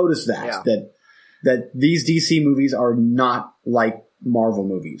she did notice that these DC movies are not like Marvel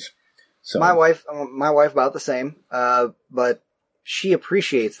movies. So my wife about the same. But she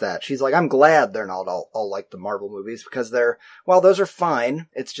appreciates that. She's like, I'm glad they're not all like the Marvel movies, because those are fine.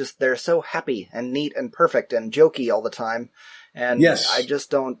 It's just they're so happy and neat and perfect and jokey all the time. And yes. I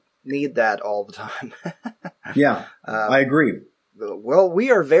just don't need that all the time. Yeah, I agree. Well, we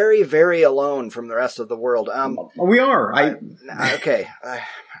are very, very alone from the rest of the world. We are. Okay.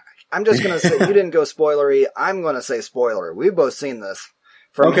 I'm just going to say, you didn't go spoilery. I'm going to say spoiler. We've both seen this.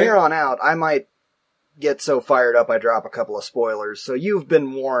 From here on out, I might get so fired up I drop a couple of spoilers. So you've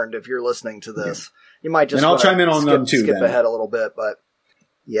been warned if you're listening to this. You might just I'll chime in on them too. Skip ahead a little bit, but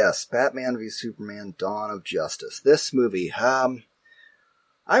yes, Batman v Superman: Dawn of Justice. This movie, I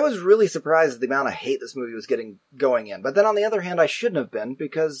was really surprised at the amount of hate this movie was getting going in. But then on the other hand, I shouldn't have been,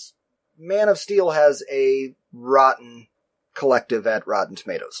 because Man of Steel has a rotten collective at Rotten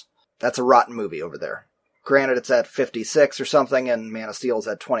Tomatoes. That's a rotten movie over there. Granted, it's at 56 or something, and Man of Steel is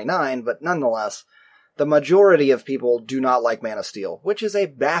at 29, but nonetheless, the majority of people do not like Man of Steel, which is a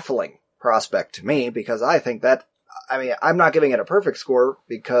baffling prospect to me, because I think I'm not giving it a perfect score,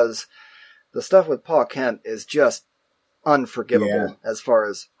 because the stuff with Paul Kent is just unforgivable as far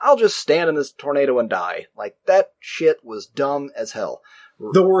as, I'll just stand in this tornado and die. Like, that shit was dumb as hell.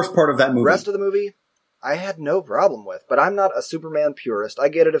 The worst part of that movie. The rest of the movie, I had no problem with, but I'm not a Superman purist. I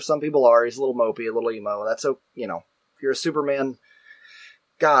get it if some people are. He's a little mopey, a little emo. That's so, if you're a Superman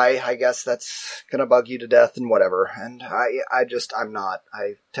guy, I guess that's gonna bug you to death and whatever. And I'm not.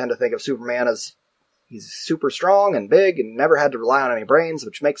 I tend to think of Superman as he's super strong and big and never had to rely on any brains,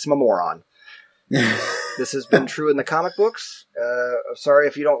 which makes him a moron. This has been true in the comic books. Sorry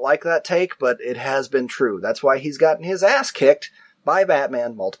if you don't like that take, but it has been true. That's why he's gotten his ass kicked by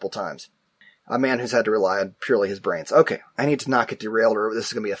Batman multiple times. A man who's had to rely on purely his brains. Okay, I need to not get derailed, or this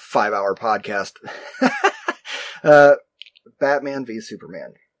is going to be a 5-hour podcast. Batman v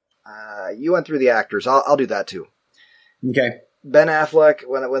Superman. You went through the actors. I'll do that too. Okay. Ben Affleck,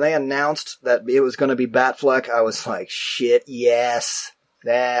 when they announced that it was going to be Batfleck, I was like, shit, yes.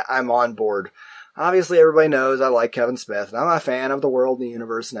 I'm on board. Obviously, everybody knows I like Kevin Smith, and I'm a fan of the world and the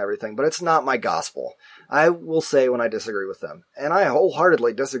universe and everything, but it's not my gospel. I will say when I disagree with them. And I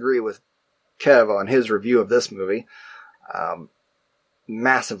wholeheartedly disagree with Kev on his review of this movie.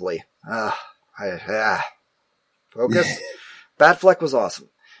 Massively. Focus. Batfleck was awesome.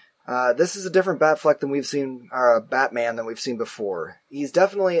 This is a different Batfleck than we've seen, Batman than we've seen before. He's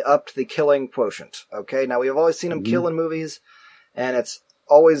definitely upped the killing quotient. Okay, now we've always seen him kill in movies, and it's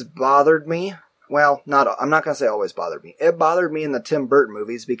always bothered me. Well, I'm not going to say always bothered me. It bothered me in the Tim Burton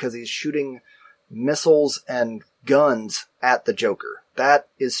movies because he's shooting missiles and guns at the Joker. That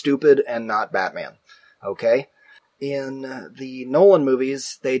is stupid and not Batman. Okay? In the Nolan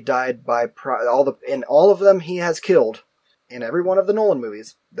movies, they died by in all of them he has killed. In every one of the Nolan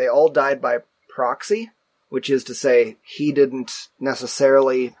movies, they all died by proxy, which is to say he didn't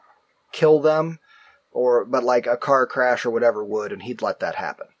necessarily kill them, but like a car crash or whatever would, and he'd let that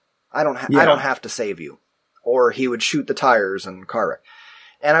happen. I don't have to save you. Or he would shoot the tires and car wreck.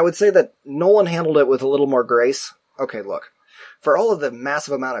 And I would say that Nolan handled it with a little more grace. Okay, look. For all of the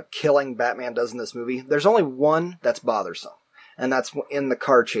massive amount of killing Batman does in this movie, there's only one that's bothersome. And that's in the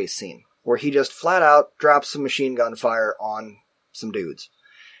car chase scene, where he just flat out drops some machine gun fire on some dudes.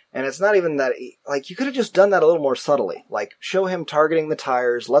 And it's not even that, you could have just done that a little more subtly. Like, show him targeting the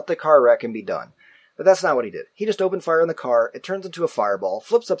tires, let the car wreck and be done. But that's not what he did. He just opened fire in the car, it turns into a fireball,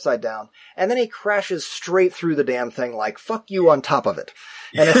 flips upside down, and then he crashes straight through the damn thing like, fuck you on top of it.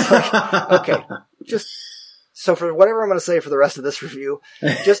 And it's like, okay, so for whatever I'm going to say for the rest of this review,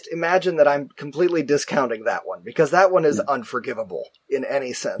 just imagine that I'm completely discounting that one, because that one is unforgivable in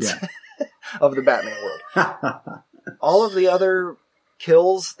any sense of the Batman world. All of the other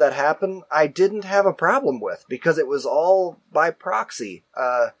kills that happen, I didn't have a problem with, because it was all by proxy.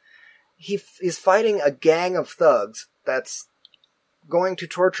 He's fighting a gang of thugs that's going to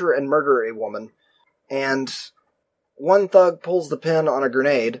torture and murder a woman, and one thug pulls the pin on a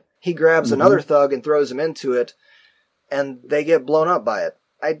grenade, he grabs another thug and throws him into it, and they get blown up by it.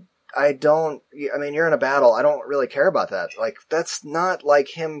 I mean, you're in a battle, I don't really care about that. Like, that's not like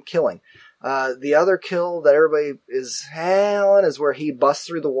him killing. The other kill that everybody is hailing is where he busts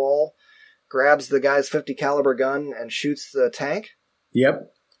through the wall, grabs the guy's .50 caliber gun, and shoots the tank.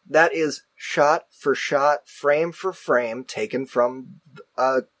 Yep. That is shot for shot, frame for frame, taken from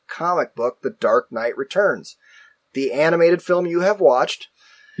a comic book, The Dark Knight Returns. The animated film you have watched.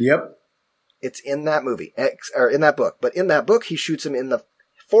 Yep. It's in that movie, or in that book. But in that book, he shoots him in the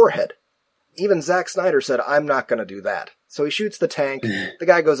forehead. Even Zack Snyder said, I'm not going to do that. So he shoots the tank. The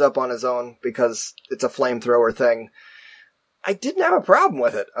guy goes up on his own because it's a flamethrower thing. I didn't have a problem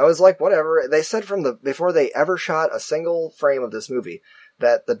with it. I was like, whatever. They said before they ever shot a single frame of this movie,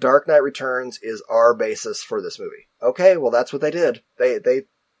 that The Dark Knight Returns is our basis for this movie. Okay, well, that's what they did. They did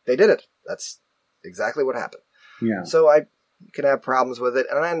it. That's exactly what happened. Yeah. So I can have problems with it,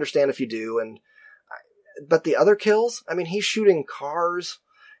 and I understand if you do. But the other kills, I mean, he's shooting cars.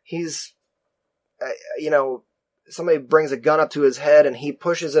 He's, somebody brings a gun up to his head, and he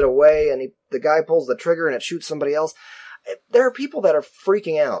pushes it away, and the guy pulls the trigger, and it shoots somebody else. There are people that are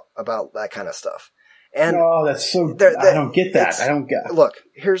freaking out about that kind of stuff. And that's so. I don't get that. I don't get. Look,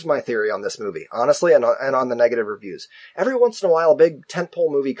 here's my theory on this movie, honestly, and on the negative reviews. Every once in a while, a big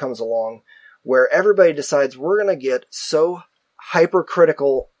tentpole movie comes along where everybody decides we're going to get so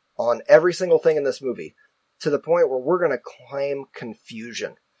hypercritical on every single thing in this movie to the point where we're going to claim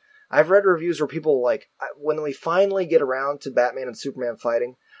confusion. I've read reviews where people when we finally get around to Batman and Superman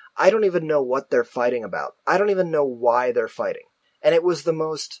fighting, I don't even know what they're fighting about. I don't even know why they're fighting. And it was the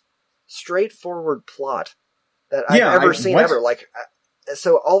most straightforward plot that I've ever seen ever.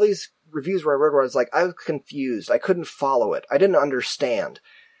 So all these reviews where I read where I was like, I was confused. I couldn't follow it. I didn't understand.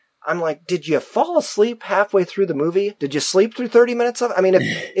 I'm like, did you fall asleep halfway through the movie? Did you sleep through 30 minutes of it? I mean,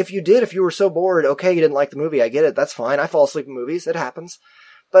 if you did, if you were so bored, okay, you didn't like the movie, I get it. That's fine. I fall asleep in movies. It happens.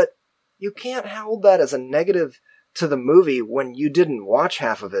 But you can't hold that as a negative to the movie when you didn't watch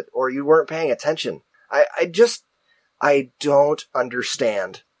half of it or you weren't paying attention. I don't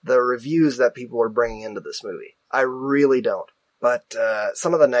understand the reviews that people are bringing into this movie. I really don't. But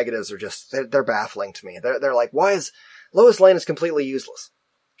some of the negatives are just, they're baffling to me. They're like, why is Lois Lane is completely useless?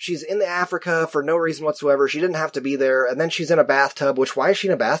 She's in Africa for no reason whatsoever. She didn't have to be there. And then she's in a bathtub, why is she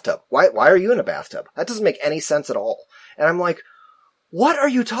in a bathtub? Why are you in a bathtub? That doesn't make any sense at all. And I'm like, what are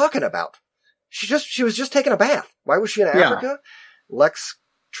you talking about? She was just taking a bath. Why was she in Africa? Lex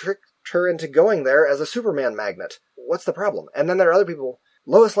tricked her into going there as a Superman magnet. What's the problem? And then there are other people.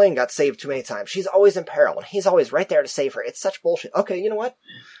 Lois Lane got saved too many times. She's always in peril, and he's always right there to save her. It's such bullshit. Okay, you know what?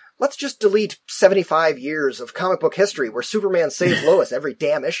 Let's just delete 75 years of comic book history where Superman saves Lois every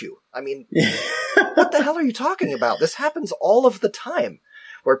damn issue. I mean, what the hell are you talking about? This happens all of the time,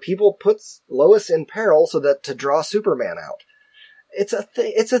 where people put Lois in peril so that to draw Superman out. It's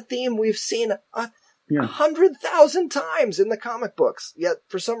a theme we've seen 100,000 times in the comic books. Yet,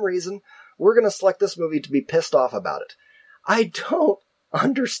 for some reason, we're going to select this movie to be pissed off about it. I don't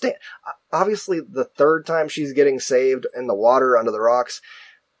understand. Obviously, the third time she's getting saved in the water under the rocks,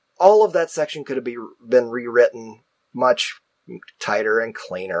 all of that section could have been rewritten much tighter and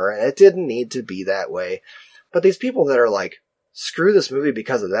cleaner, and it didn't need to be that way. But these people that are like, screw this movie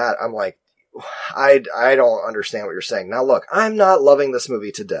because of that, I'm like, I don't understand what you're saying. Now look, I'm not loving this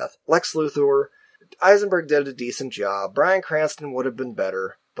movie to death. Lex Luthor Eisenberg did a decent job. Bryan Cranston would have been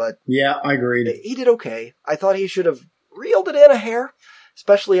better, but Yeah, I agreed. he did okay. I thought he should have reeled it in a hair,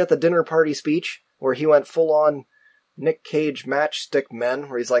 especially at the dinner party speech, where he went full-on Nick Cage matchstick men,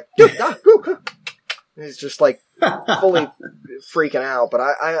 where he's like, he's just like fully freaking out. But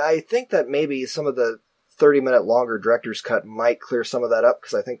I think that maybe some of the 30-minute longer director's cut might clear some of that up,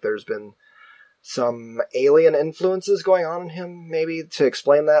 because I think there's been some alien influences going on in him, maybe, to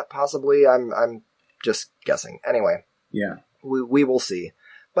explain that, possibly. I'm just guessing. Anyway. Yeah. We will see.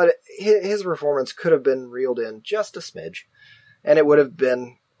 But his performance could have been reeled in just a smidge, and it would have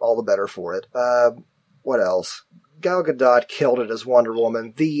been all the better for it. What else? Gal Gadot killed it as Wonder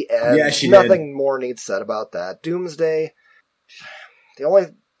Woman. The end. Yeah, she Nothing did. more needs said about that. Doomsday, the only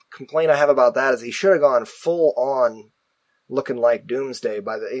complaint I have about that is he should have gone full on looking like Doomsday.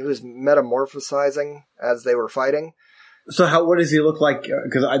 He was metamorphosizing as they were fighting. So what does he look like?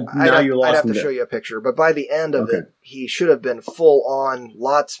 Because I'd lost have me to there. show you a picture, but by the end of Okay. it, he should have been full on,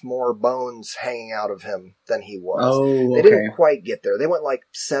 lots more bones hanging out of him than he was. Oh, They okay. didn't quite get there. They went like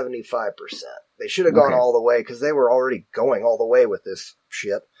 75%. They should have gone Okay. all the way, because they were already going all the way with this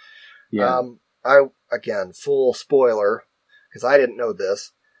shit. Yeah. Again, full spoiler, because I didn't know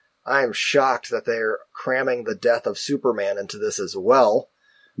this. I am shocked that they're cramming the death of Superman into this as well.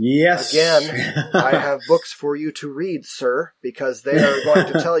 Yes. Again, I have books for you to read, sir, because they are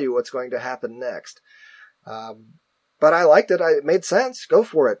going to tell you what's going to happen next. But I liked it. It made sense. Go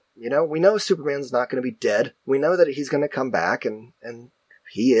for it. We know Superman's not going to be dead. We know that he's going to come back, and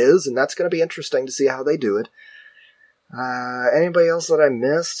he is, and that's going to be interesting to see how they do it. Anybody else that I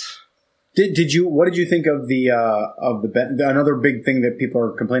missed? What did you think of another big thing that people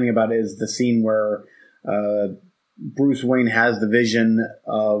are complaining about is the scene where Bruce Wayne has the vision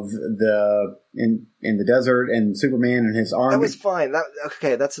of in the desert and Superman and his army? That was fine.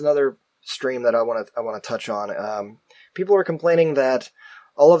 That's another stream that I want to touch on. People are complaining that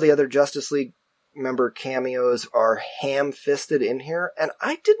all of the other Justice League member cameos are ham-fisted in here, and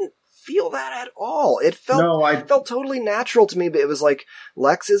I didn't feel that at all. It felt totally natural to me, but it was like,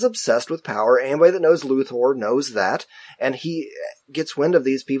 Lex is obsessed with power. Anybody that knows Luthor knows that, and he gets wind of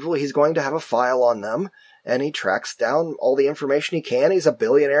these people. He's going to have a file on them, and he tracks down all the information he can. He's a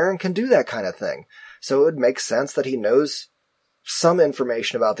billionaire and can do that kind of thing. So it would make sense that he knows some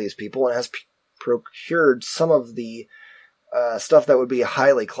information about these people and has procured some of the stuff that would be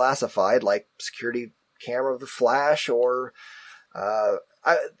highly classified, like security camera of the Flash, or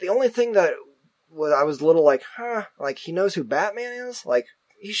the only thing that I was a little like, like, he knows who Batman is? Like,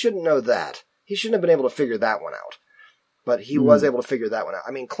 he shouldn't know that. He shouldn't have been able to figure that one out. But he was able to figure that one out.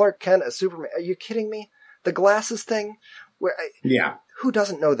 I mean, Clark Kent as Superman, are you kidding me? The glasses thing? Yeah. Who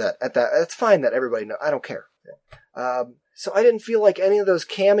doesn't know that? It's fine that everybody knows. I don't care. So I didn't feel like any of those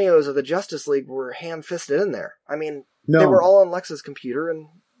cameos of the Justice League were ham-fisted in there. I mean, No. they were all on Lex's computer, and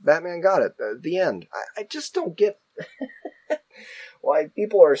Batman got it. The end. I just don't get why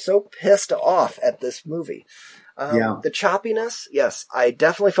people are so pissed off at this movie. The choppiness, yes, I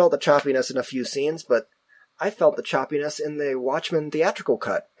definitely felt the choppiness in a few scenes, but I felt the choppiness in the Watchmen theatrical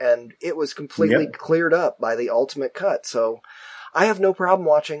cut, and it was completely cleared up by the ultimate cut. So I have no problem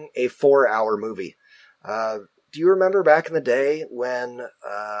watching a 4-hour movie. Do you remember back in the day when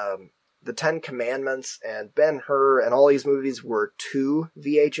the Ten Commandments and Ben-Hur and all these movies were 2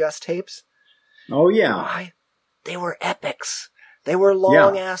 VHS tapes? Oh, yeah. They were epics. They were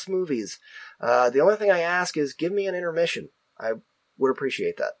long-ass movies. The only thing I ask is give me an intermission. I would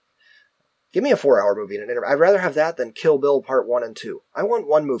appreciate that. Give me a 4-hour movie and an intermission. I'd rather have that than Kill Bill Part 1 and 2. I want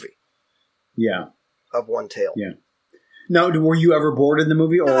one movie. Yeah. Of one tale. Yeah. Now, were you ever bored in the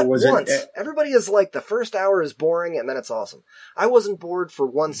movie, or Not was once. it? Everybody is like, the first hour is boring, and then it's awesome. I wasn't bored for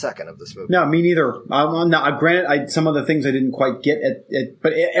 1 second of this movie. No, me neither. Granted, some of the things I didn't quite get,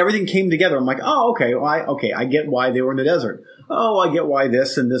 but everything came together. I'm like, oh, okay, I get why they were in the desert. Oh, I get why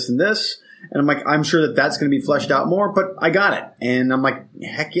this and this and this. And I'm like, I'm sure that's going to be fleshed out more, but I got it. And I'm like,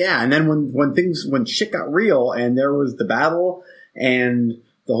 heck yeah. And then when shit got real and there was the battle and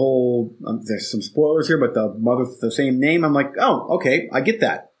the whole, there's some spoilers here, but the mother with the same name, I'm like, oh, okay, I get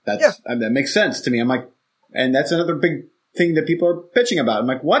that. That makes sense to me. I'm like, and that's another big thing that people are bitching about. I'm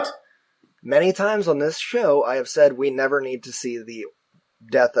like, what? Many times on this show, I have said we never need to see the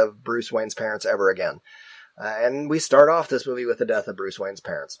death of Bruce Wayne's parents ever again. And we start off this movie with the death of Bruce Wayne's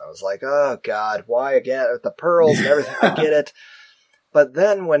parents. And I was like, oh, God, why again? With the pearls and everything, I get it. But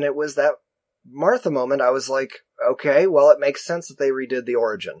then when it was that Martha moment, I was like, okay, well, it makes sense that they redid the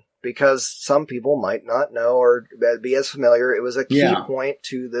origin. Because some people might not know or be as familiar. It was a key point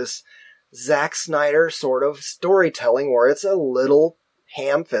to this Zack Snyder sort of storytelling where it's a little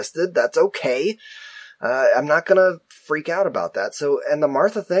ham-fisted. That's okay. I'm not gonna freak out about that. So, and the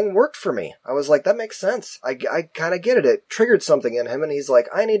Martha thing worked for me. I was like, that makes sense. I kind of get it. It triggered something in him, and he's like,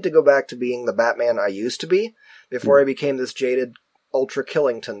 I need to go back to being the Batman I used to be before I became this jaded Ultra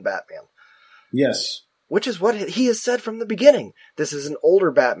Killington Batman. Yes. Which is what he has said from the beginning. This is an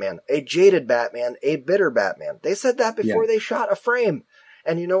older Batman, a jaded Batman, a bitter Batman. They said that before they shot a frame.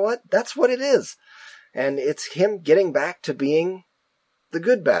 And you know what? That's what it is. And it's him getting back to being the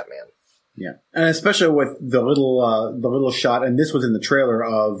good Batman. Yeah, and especially with the little shot, and this was in the trailer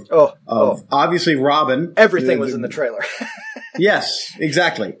of obviously Robin. Everything was in the trailer. Yes,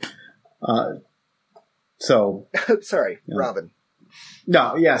 exactly. So sorry, Robin.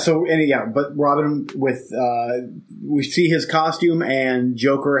 No, yeah. So but Robin with we see his costume, and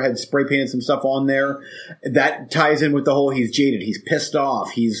Joker had spray painted some stuff on there. That ties in with the whole he's jaded, he's pissed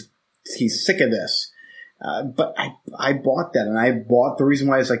off, he's sick of this. But I bought that, and I bought the reason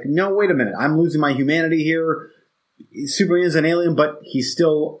why it's like, no, wait a minute, I'm losing my humanity here. Superman is an alien, but he's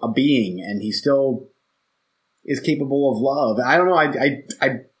still a being, and he still is capable of love. I don't know.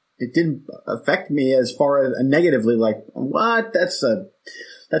 It didn't affect me as far as negatively. Like, what? That's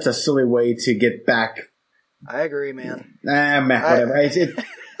a silly way to get back. I agree, man. Whatever.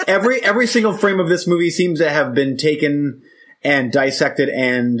 Every single frame of this movie seems to have been taken and dissected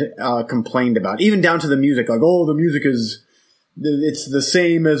and complained about, even down to the music. Like, oh, the music it's the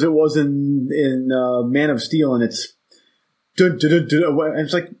same as it was in Man of Steel, and it's and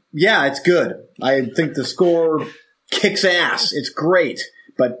it's like, yeah, it's good. I think the score kicks ass. It's great,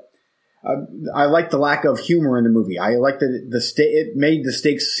 but I like the lack of humor in the movie. I like that it made the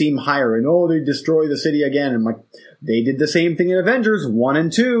stakes seem higher, and they destroy the city again. And like, they did the same thing in Avengers 1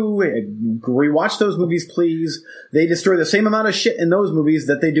 and 2. Rewatch those movies, please. They destroy the same amount of shit in those movies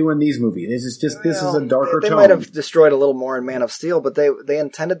that they do in these movies. This is a darker tone. They might have destroyed a little more in Man of Steel, but they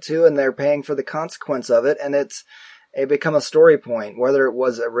intended to, and they're paying for the consequence of it. And it become a story point. Whether it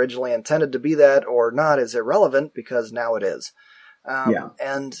was originally intended to be that or not is irrelevant, because now it is.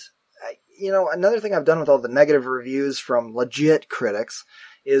 And another thing I've done with all the negative reviews from legit critics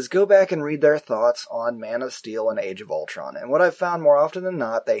is go back and read their thoughts on Man of Steel and Age of Ultron. And what I've found more often than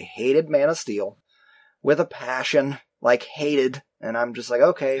not, they hated Man of Steel with a passion, like hated. And I'm just like,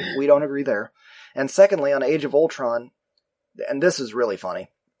 okay, we don't agree there. And secondly, on Age of Ultron, and this is really funny,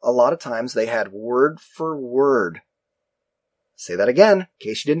 a lot of times they had word for word. Say that again, in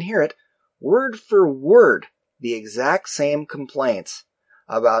case you didn't hear it. Word for word, the exact same complaints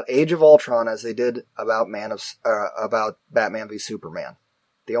about Age of Ultron as they did about Batman v Superman.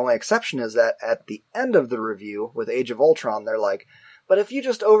 The only exception is that at the end of the review with Age of Ultron, they're like, but if you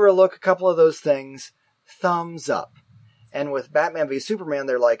just overlook a couple of those things, thumbs up. And with Batman v Superman,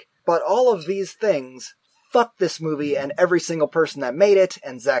 they're like, but all of these things, fuck this movie and every single person that made it,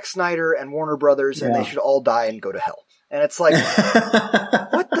 and Zack Snyder and Warner Brothers, and they should all die and go to hell. And it's like,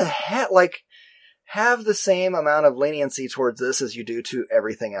 what the heck? Like, have the same amount of leniency towards this as you do to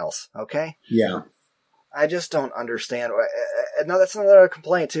everything else, okay? Yeah. I just don't understand. No, that's another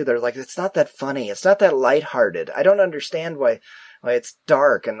complaint, too. They're like, it's not that funny. It's not that lighthearted. I don't understand why it's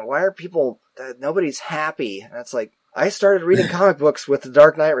dark, and why are people... nobody's happy. And it's like, I started reading comic books with The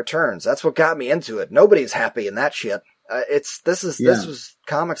Dark Knight Returns. That's what got me into it. Nobody's happy in that shit. This was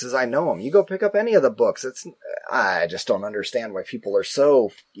comics as I know them. You go pick up any of the books. I just don't understand why people are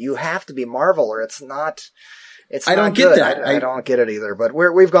so, you have to be Marvel or it's not I don't good. get that. I don't get it either, but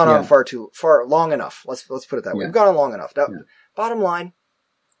we've gone on far long enough. Let's put it that way. We've gone on long enough. Now, bottom line,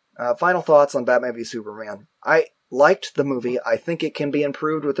 final thoughts on Batman v Superman. I liked the movie. I think it can be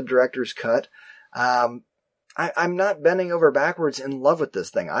improved with the director's cut. I'm not bending over backwards in love with this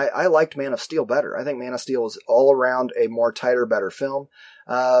thing. I liked Man of Steel better. I think Man of Steel is all around a more tighter, better film.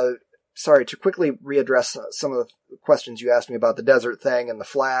 Sorry, to quickly readdress some of the questions you asked me about the desert thing and the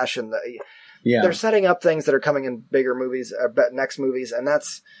Flash and they're setting up things that are coming in bigger movies, next movies, and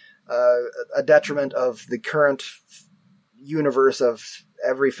that's a detriment of the current universe of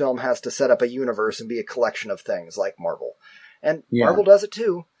every film has to set up a universe and be a collection of things like Marvel. And Marvel does it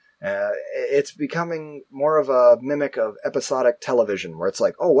too. It's becoming more of a mimic of episodic television where it's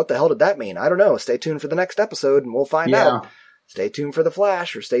like, oh, what the hell did that mean? I don't know. Stay tuned for the next episode and we'll find out. Stay tuned for The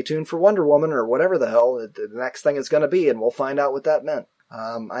Flash or stay tuned for Wonder Woman or whatever the hell the next thing is going to be, and we'll find out what that meant.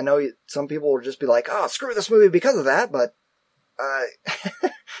 I know some people will just be like, oh, screw this movie because of that, but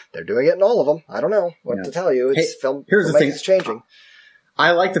they're doing it in all of them. I don't know what to tell you. Here's the thing. It's changing.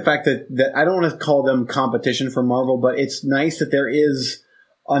 I like the fact that I don't want to call them competition for Marvel, but it's nice that there is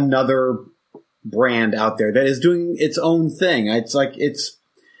another brand out there that is doing its own thing. It's like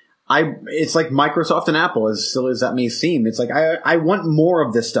it's like Microsoft and Apple, as silly as that may seem. It's like, I want more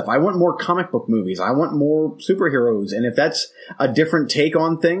of this stuff. I want more comic book movies. I want more superheroes. And if that's a different take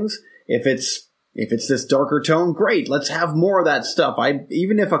on things, if it's this darker tone, great. Let's have more of that stuff.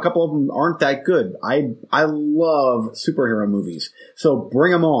 Even if a couple of them aren't that good, I love superhero movies. So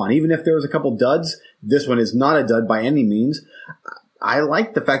bring them on. Even if there's a couple duds, this one is not a dud by any means. I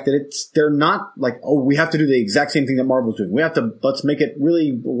like the fact that they're not like, oh, we have to do the exact same thing that Marvel's doing. Let's make it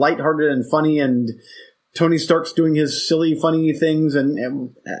really lighthearted and funny, and Tony Stark's doing his silly, funny things.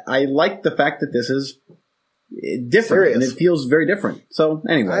 And I like the fact that this is different, serious. And it feels very different. So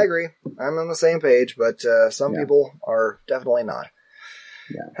anyway. I agree. I'm on the same page, but some people are definitely not.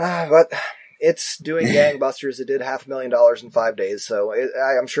 Yeah. But it's doing gangbusters. It did $500,000 in 5 days, so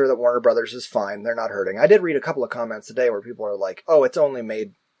I'm sure that Warner Brothers is fine. They're not hurting. I did read a couple of comments today where people are like, "Oh, it's only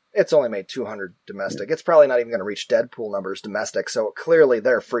made 200 domestic. Yeah. It's probably not even going to reach Deadpool numbers domestic." So clearly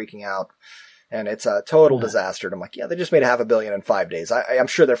they're freaking out, and it's a total disaster. And I'm like, yeah, they just made $500 million in 5 days. I'm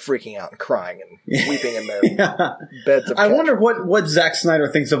sure they're freaking out and crying and weeping in their beds of I wonder what Zack Snyder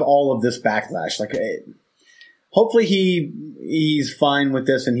thinks of all of this backlash. Like, hopefully he's fine with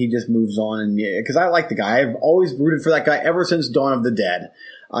this and he just moves on. And because I like the guy, I've always rooted for that guy ever since Dawn of the Dead.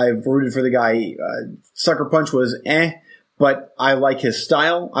 I've rooted for the guy. Sucker Punch was but I like his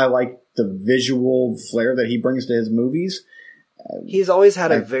style. I like the visual flair that he brings to his movies. He's always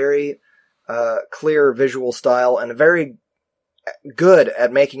had a very clear visual style and very good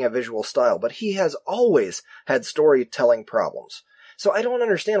at making a visual style, but he has always had storytelling problems. So I don't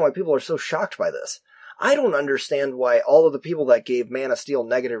understand why people are so shocked by this. I don't understand why all of the people that gave Man of Steel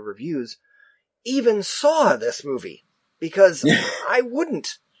negative reviews even saw this movie. Because I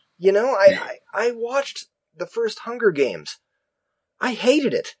wouldn't. You know, I watched the first Hunger Games. I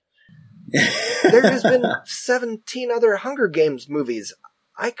hated it. There has been 17 other Hunger Games movies.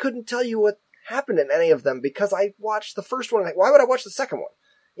 I couldn't tell you what happened in any of them because I watched the first one. Why would I watch the second one?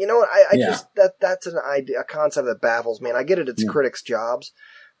 You know, just, that's an idea, a concept that baffles me. And I get it, it's critics' jobs.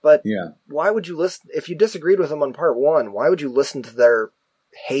 But why would you listen? If you disagreed with them on part one, why would you listen to their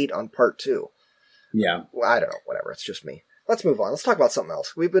hate on part two? Yeah. Well, I don't know. Whatever. It's just me. Let's move on. Let's talk about something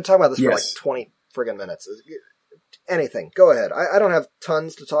else. We've been talking about this for like 20 friggin' minutes. Anything. Go ahead. I don't have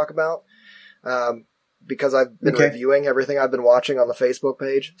tons to talk about because I've been reviewing everything I've been watching on the Facebook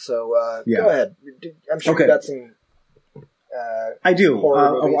page. So go ahead. I'm sure you've got some... I do.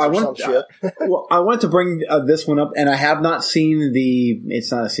 I wanted to bring this one up, and I have not seen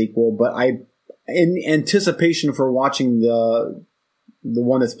it's not a sequel, but in anticipation for watching the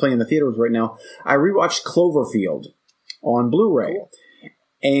one that's playing in the theaters right now, I rewatched Cloverfield on Blu-ray. Cool.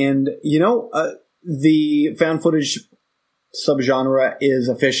 And, the found footage subgenre is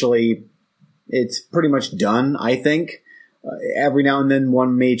officially, it's pretty much done, I think. Every now and then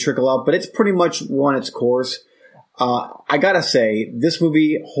one may trickle out, but it's pretty much run its course. I gotta say, this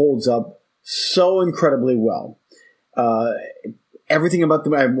movie holds up so incredibly well. Everything about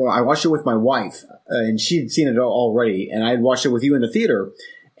I watched it with my wife, and she'd seen it already, and I'd watched it with you in the theater,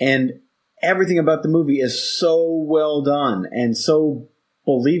 and everything about the movie is so well done and so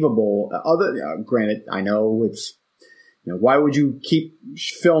believable. Granted, I know it's, why would you keep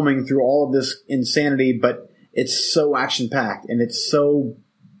filming through all of this insanity, but it's so action-packed, and it's so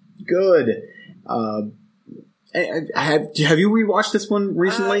good. Have you rewatched this one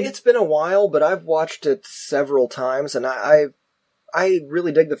recently? It's been a while, but I've watched it several times, and I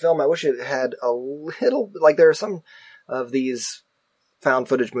really dig the film. I wish it had a little, like there are some of these found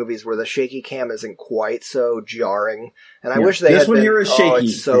footage movies where the shaky cam isn't quite so jarring, and I wish they this had one been, here is shaky.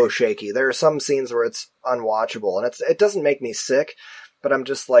 It's so shaky. There are some scenes where it's unwatchable, and it doesn't make me sick, but I'm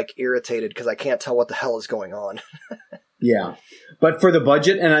just like irritated because I can't tell what the hell is going on. Yeah. But for the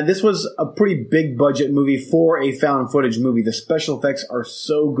budget, and this was a pretty big budget movie for a found footage movie, the special effects are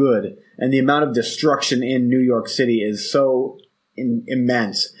so good, and the amount of destruction in New York City is so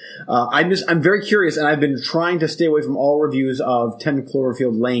immense. I'm very curious, and I've been trying to stay away from all reviews of 10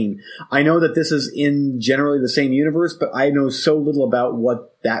 Cloverfield Lane. I know that this is in generally the same universe, but I know so little about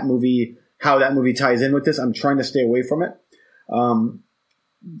how that movie ties in with this. I'm trying to stay away from it.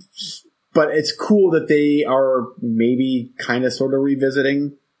 But it's cool that they are maybe kind of sort of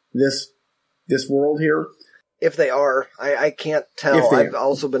revisiting this world here. If they are, I can't tell. I've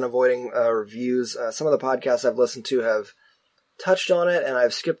also been avoiding reviews. Some of the podcasts I've listened to have touched on it, and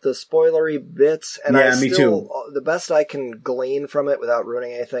I've skipped the spoilery bits. And me too. The best I can glean from it without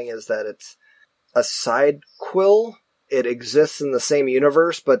ruining anything is that it's a side quill. It exists in the same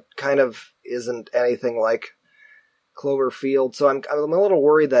universe, but kind of isn't anything like Cloverfield. So I'm a little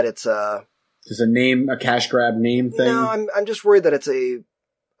worried that it's just a cash grab name thing. No, I'm just worried that it's a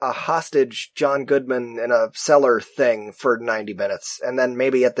a hostage John Goodman in a cellar thing for 90 minutes, and then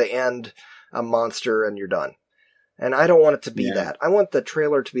maybe at the end a monster and you're done. And I don't want it to be that. I want the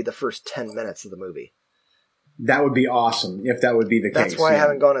trailer to be the first 10 minutes of the movie. That would be awesome if that would be the case. That's why I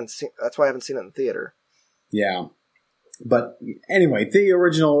haven't gone and that's why I haven't seen it in theater. Yeah. But anyway, the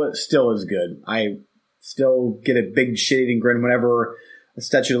original still is good. I still get a big shit-eating grin whenever the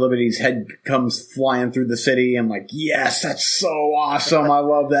Statue of Liberty's head comes flying through the city. I'm like, yes, that's so awesome. I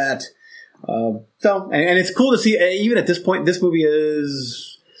love that. And it's cool to see, even at this point, this movie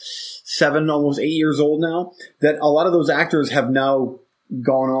is 7, almost 8 years old now, that a lot of those actors have now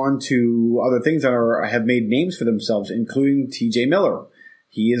gone on to other things that have made names for themselves, including T.J. Miller.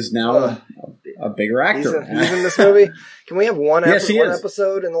 He is now a bigger actor. He's in this movie. Can we have one Yes,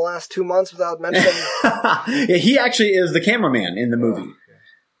 episode in the last 2 months without mentioning? Yeah, he actually is the cameraman in the movie.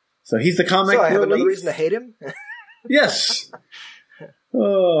 So he's the comic relief. So I have another reason to hate him? Yes.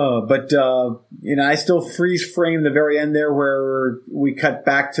 But I still freeze frame the very end there where we cut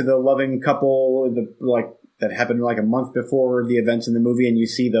back to the loving couple, that happened like a month before the events in the movie, and you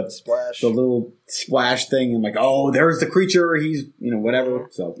see the splash, the little splash thing, and like, oh, there's the creature. He's, whatever.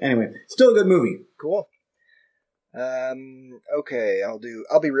 So anyway, still a good movie. Cool. Okay,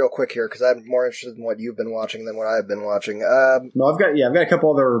 I'll be real quick here because I'm more interested in what you've been watching than what I've been watching. No, I've got a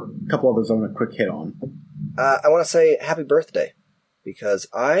couple others I want a quick hit on. I want to say happy birthday because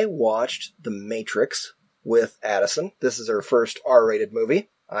I watched The Matrix with Addison. This is her first R-rated movie.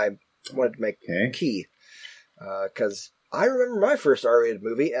 I wanted to make key because I remember my first R-rated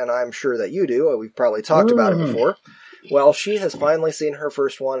movie, and I'm sure that you do. We've probably talked about it before. Well, she has finally seen her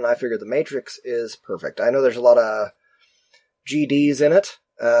first one, and I figured The Matrix is perfect. I know there's a lot of GDs in it,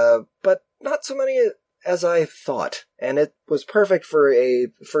 but not so many as I thought. And it was perfect for a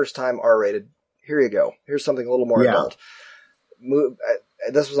first-time R-rated. Here you go. Here's something a little more adult.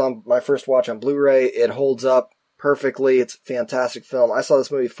 This was on my first watch on Blu-ray. It holds up perfectly. It's a fantastic film. I saw this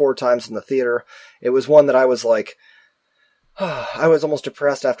movie 4 times in the theater. It was one that I was like... I was almost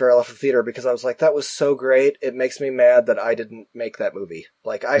depressed after I left the theater because I was like, that was so great. It makes me mad that I didn't make that movie.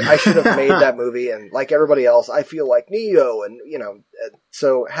 Like, I should have made that movie, and like everybody else, I feel like Neo, and,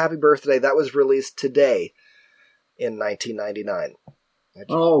 so happy birthday. That was released today in 1999.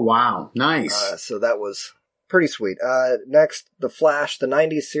 Oh, wow. Nice. So that was pretty sweet. Next, The Flash, the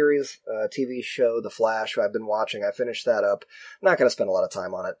 90s series TV show, The Flash, I've been watching. I finished that up. I'm not going to spend a lot of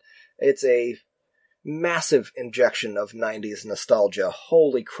time on it. It's a massive injection of 90s nostalgia.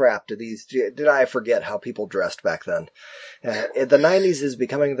 Holy crap, did I forget how people dressed back then. The 90s is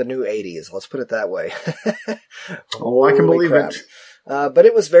becoming the new 80s, let's put it that way. Oh, I can believe it. But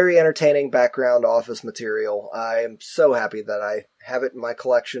it was very entertaining background office material. I am so happy that I have it in my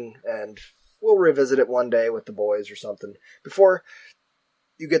collection, and we'll revisit it one day with the boys or something. Before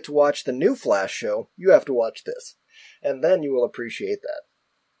you get to watch the new Flash show, you have to watch this. And then you will appreciate that.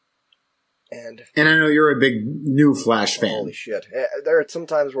 And I know you're a big new Flash fan. Holy shit. There are some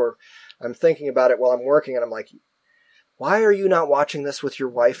times where I'm thinking about it while I'm working, and I'm like, why are you not watching this with your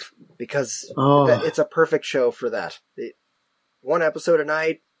wife? Because it's a perfect show for that. One episode a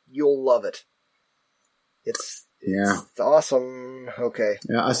night, you'll love it. It's awesome. Okay.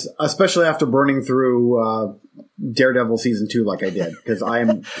 Yeah, especially after burning through Daredevil season 2 like I did, because I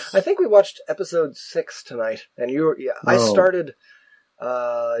think we watched episode 6 tonight, and I started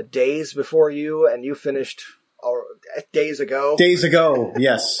days before you, and you finished days ago. Days ago,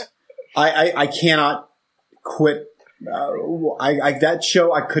 yes. I cannot quit. That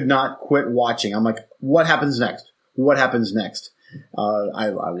show I could not quit watching. I'm like, what happens next? What happens next? I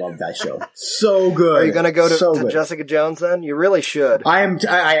love that show. So good. Are you going to go to Jessica Jones then? You really should. I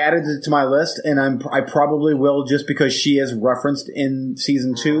added it to my list, and I probably will just because she is referenced in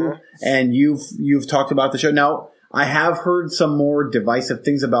season 2, and you've talked about the show. Now, I have heard some more divisive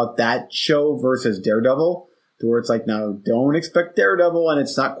things about that show versus Daredevil, to where it's like, no, don't expect Daredevil, and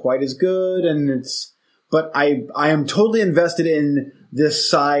it's not quite as good, but I am totally invested in this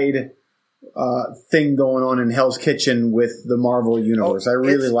side thing going on in Hell's Kitchen with the Marvel universe. I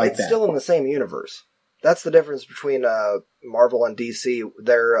really like that. It's still in the same universe. That's the difference between Marvel and DC.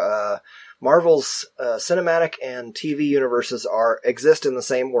 Marvel's cinematic and TV universes exist in the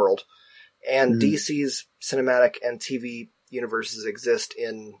same world. And DC's cinematic and TV universes exist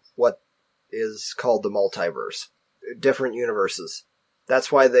in what is called the multiverse. Different universes.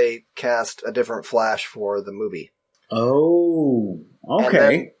 That's why they cast a different Flash for the movie. Oh,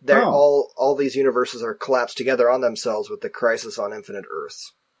 okay. And then all these universes are collapsed together on themselves with the Crisis on Infinite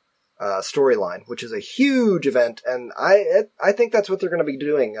Earths storyline, which is a huge event, and I think that's what they're going to be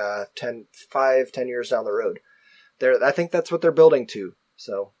doing 10 years down the road. I think that's what they're building to.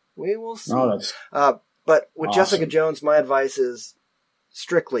 So we will see. Oh, that's But with awesome. Jessica Jones, my advice is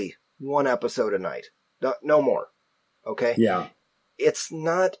strictly one episode a night. No more. Okay? yeah. It's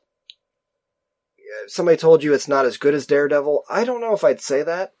not... Somebody told you it's not as good as Daredevil. I don't know if I'd say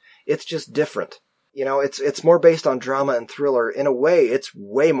that. It's just different. You know, it's more based on drama and thriller. In a way, it's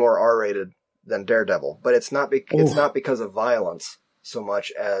way more R-rated than Daredevil. But it's not because of violence so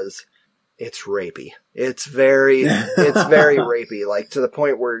much as it's rapey. It's very rapey. Like, to the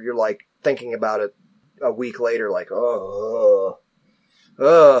point where you're, like, thinking about it a week later, like,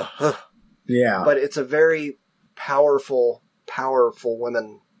 Yeah. But it's a very powerful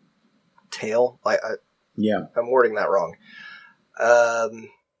women tale. Yeah. I'm wording that wrong.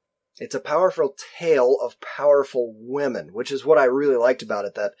 It's a powerful tale of powerful women, which is what I really liked about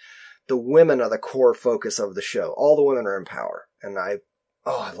it, that the women are the core focus of the show. All the women are in power. And I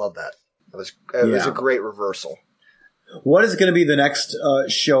love that. It was a great reversal. What is going to be the next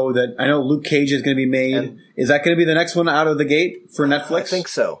show that I know Luke Cage is going to be made? And is that going to be the next one out of the gate for Netflix? I think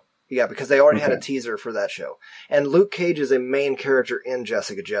so. Yeah, because they already had a teaser for that show. And Luke Cage is a main character in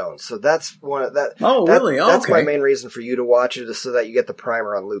Jessica Jones. So that's one of that. Oh, really? Oh, that's okay. my main reason for you to watch it, is so that you get the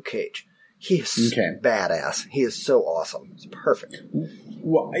primer on Luke Cage. He is badass. He is so awesome. It's perfect.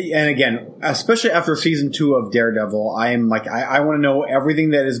 Well, and again, especially after season 2 of Daredevil, I'm like, I want to know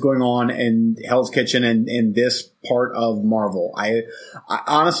everything that is going on in Hell's Kitchen and in this part of Marvel. I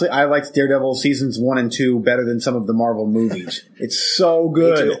honestly, I liked Daredevil seasons 1 and 2 better than some of the Marvel movies. It's so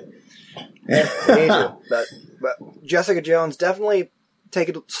good. Me too. Me too. But Jessica Jones, definitely take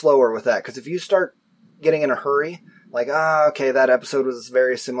it slower with that, because if you start getting in a hurry, like, okay, that episode was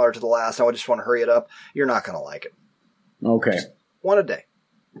very similar to the last, I just want to hurry it up, you're not going to like it. Okay. One a day.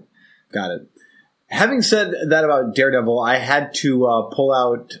 Got it. Having said that about Daredevil, I had to pull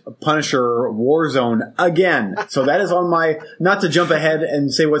out Punisher Warzone again. So that is on my, not to jump ahead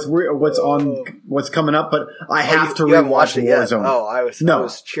and say what's coming up, but I have to rewatch Warzone. I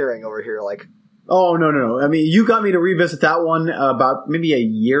was cheering over here like... Oh, no. I mean, you got me to revisit that one about maybe a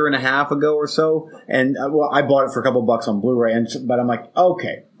year and a half ago or so. And I bought it for a couple bucks on Blu-ray. But I'm like,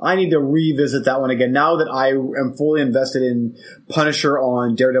 okay, I need to revisit that one again. Now that I am fully invested in Punisher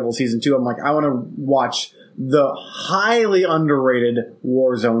on Daredevil Season 2, I'm like, I want to watch the highly underrated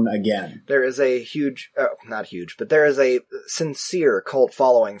Warzone again. There is a not huge, but there is a sincere cult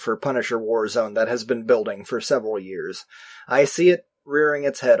following for Punisher Warzone that has been building for several years. I see it rearing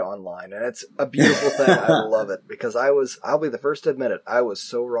its head online, and it's a beautiful thing. I love it, because I'll be the first to admit it, I was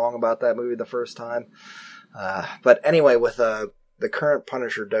so wrong about that movie the first time. But anyway, with the current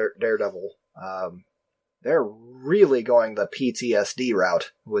Punisher Daredevil, they're really going the PTSD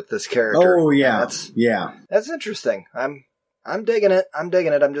route with this character. Oh yeah, that's interesting. I'm digging it. I'm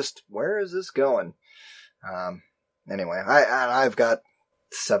just, where is this going? Anyway, I've got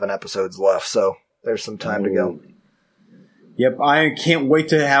 7 episodes left, so there's some time to go. Yep, I can't wait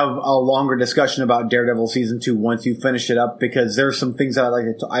to have a longer discussion about Daredevil Season 2 once you finish it up, because there's some things that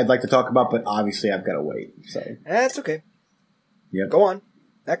I'd like to talk about, but obviously I've got to wait. So that's okay. Yep. Go on.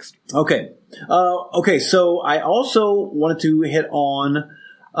 Next. Okay. So I also wanted to hit on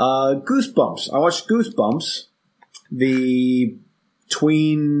Goosebumps. I watched Goosebumps, the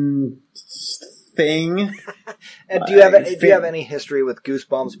tween thing. And do you have any history with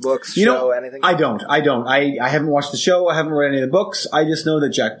Goosebumps books, show, anything? I don't. I haven't watched the show. I haven't read any of the books. I just know that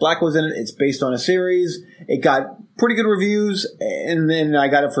Jack Black was in it. It's based on a series. It got pretty good reviews, and then I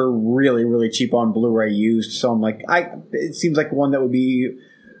got it for really, really cheap on Blu-ray used. So I'm like, it seems like one that would be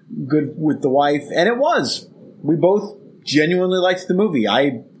good with the wife, and it was. We both genuinely liked the movie.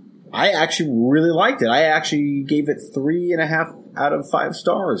 I actually really liked it. I actually gave it 3.5 out of 5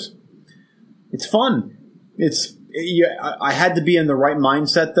 stars. It's fun. I had to be in the right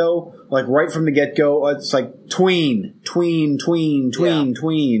mindset though. Like right from the get-go, it's like tween,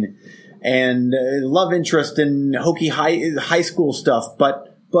 and love interest and hokey high school stuff.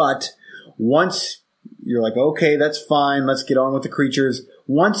 But once you're like, okay, that's fine. Let's get on with the creatures.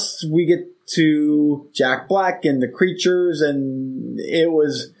 Once we get to Jack Black and the creatures, and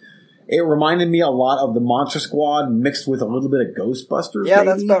it reminded me a lot of the Monster Squad mixed with a little bit of Ghostbusters. Yeah, maybe.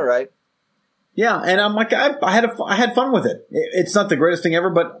 That's about right. Yeah, and I'm like, I had fun with it. It's not the greatest thing ever,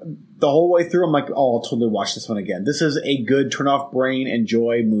 but the whole way through, I'm like, oh, I'll totally watch this one again. This is a good turn off brain,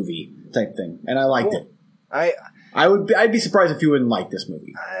 enjoy movie type thing, and I liked it. I'd be surprised if you wouldn't like this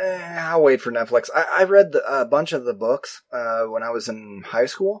movie. I'll wait for Netflix. I read a bunch of the books when I was in high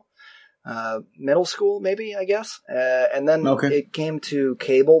school, middle school, maybe, I guess, and then it came to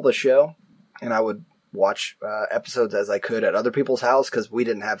cable, the show, and I would watch episodes as I could at other people's house because we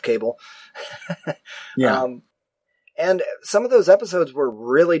didn't have cable. Yeah. And some of those episodes were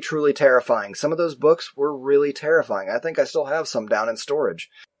really, truly terrifying. Some of those books were really terrifying. I think I still have some down in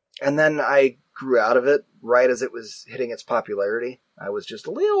storage. And then I grew out of it right as it was hitting its popularity. I was just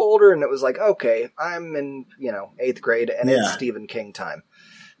a little older, and it was like, okay, I'm in, 8th grade, and it's Stephen King time.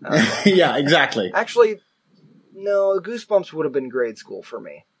 Yeah, exactly. Actually, no, Goosebumps would have been grade school for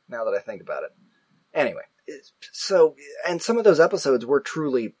me, now that I think about it. Anyway, so, and some of those episodes were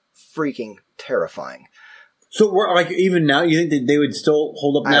truly freaking terrifying. So, even now, you think that they would still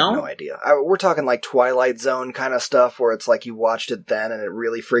hold up now? I have no idea. We're talking like Twilight Zone kind of stuff, where it's like you watched it then and it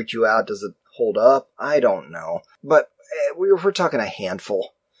really freaked you out. Does it hold up? I don't know. But we're talking a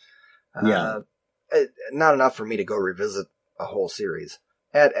handful. Yeah. Not enough for me to go revisit a whole series.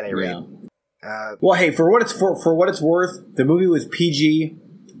 At any rate. Well, hey, for what it's worth, the movie was PG,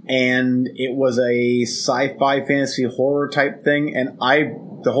 and it was a sci-fi fantasy horror type thing, and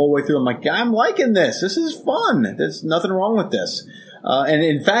the whole way through, I'm like, I'm liking this. This is fun. There's nothing wrong with this. And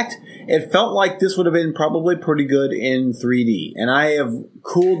in fact, it felt like this would have been probably pretty good in 3D. And I have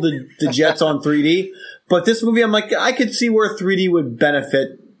cooled the jets on 3D, but this movie, I'm like, I could see where 3D would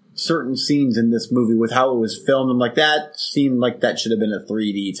benefit certain scenes in this movie with how it was filmed. I'm like, that seemed like that should have been a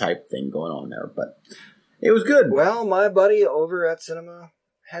 3D type thing going on there, but it was good. Well, my buddy over at Cinema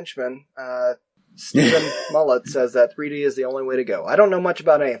Henchman, Stephen Mullet, says that 3D is the only way to go. I don't know much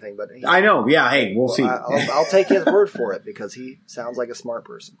about anything, but I know. Yeah. Hey, we'll see. I'll take his word for it because he sounds like a smart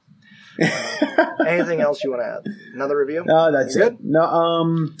person. Anything else you want to add? Another review? That's you it. Good?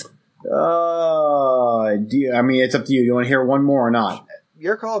 No. It's up to you. Do you want to hear one more or not?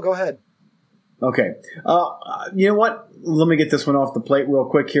 Your call. Go ahead. Okay. You know what? Let me get this one off the plate real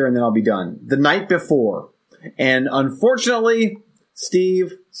quick here, and then I'll be done. The Night Before. And unfortunately,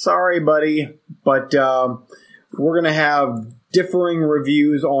 Steve, sorry, buddy, but we're going to have differing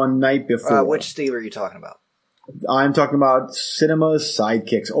reviews on Night Before. Which Steve are you talking about? I'm talking about Cinema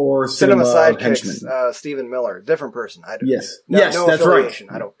Sidekicks or Cinema Sidekicks. Henchmen. Stephen Miller, different person. Yes, no that's affiliation.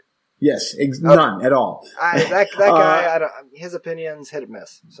 right. I don't. Yes, none at all. That guy, I don't. His opinions hit or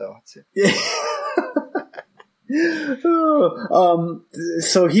miss. So that's it.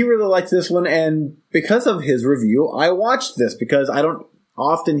 So he really liked this one, and because of his review, I watched this because I don't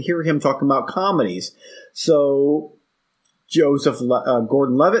often hear him talking about comedies. So Joseph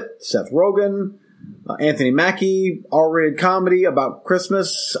Gordon-Levitt, Seth Rogen, Anthony Mackie, R-rated comedy about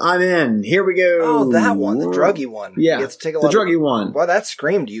Christmas. I'm in. Here we go. Oh, that one, the druggy one. Yeah, you get to take a the druggy one. Well, that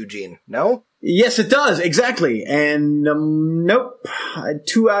screamed Eugene. No? Yes, it does. Exactly. And nope.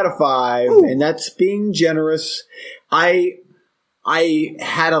 2 out of 5. Ooh. And that's being generous. I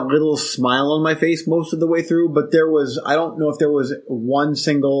had a little smile on my face most of the way through, but I don't know if there was one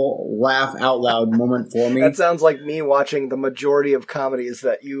single laugh out loud moment for me. That sounds like me watching the majority of comedies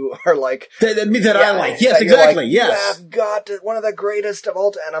that you are like. That I like. Yes, exactly. Like, yes. I've got one of the greatest of all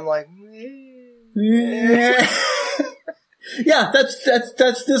time. And I'm like, yeah. Yeah, that's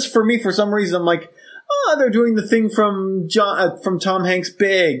this for me. For some reason, I'm like, oh, they're doing the thing from Tom Hanks'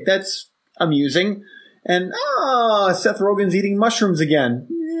 Big. That's amusing. And Seth Rogen's eating mushrooms again.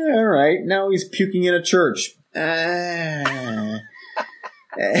 Yeah, all right. Now he's puking in a church.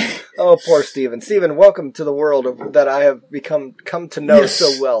 Oh, poor Steven. Steven, welcome to the world that I have come to know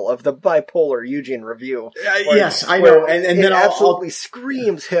so well, of the bipolar Eugene review. Yes, I know. And then absolutely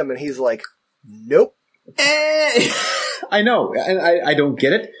screams him, and he's like, nope. I know, and I don't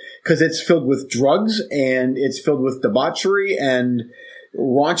get it, because it's filled with drugs, and it's filled with debauchery and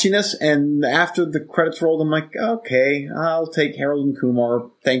raunchiness, and after the credits rolled, I'm like, okay, I'll take Harold and Kumar.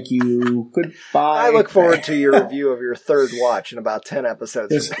 Thank you. Goodbye. I look forward to your review of your third watch in about 10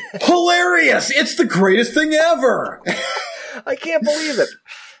 episodes. It's hilarious! It's the greatest thing ever! I can't believe it.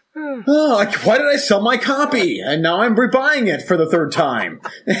 Why did I sell my copy? And now I'm rebuying it for the third time.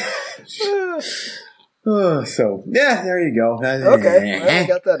 So, yeah, there you go. Okay, well, I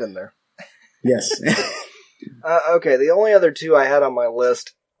got that in there. Yes. Okay, the only other two I had on my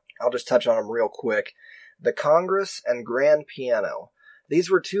list, I'll just touch on them real quick. The Congress and Grand Piano. These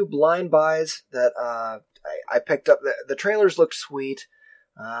were two blind buys that I picked up. The trailers looked sweet.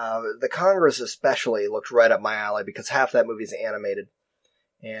 The Congress especially looked right up my alley because half that movie is animated.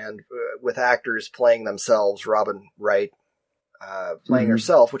 And with actors playing themselves, Robin Wright playing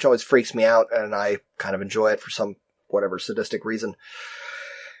herself, which always freaks me out, and I kind of enjoy it for some whatever sadistic reason.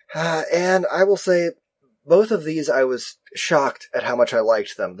 And I will say, both of these I was shocked at how much I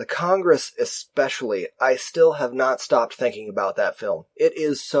liked them. The Congress especially, I still have not stopped thinking about that film. It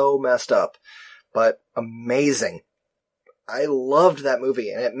is so messed up, but amazing. I loved that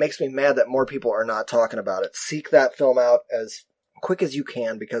movie, and it makes me mad that more people are not talking about it. Seek that film out as quick as you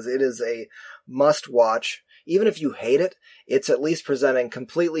can, because it is a must-watch. even if you hate it, it's at least presenting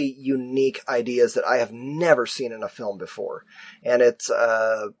completely unique ideas that I have never seen in a film before. And it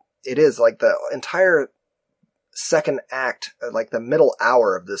is like the entire second act, like the middle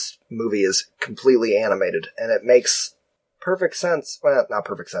hour of this movie is completely animated, and it makes perfect sense. Well, not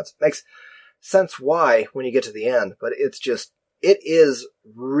perfect sense. It makes sense why when you get to the end, but it is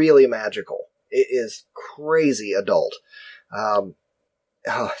really magical. It is crazy adult.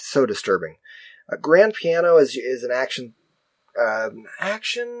 So disturbing. Grand Piano is an action,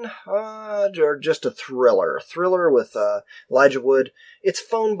 or just a thriller with Elijah Wood. It's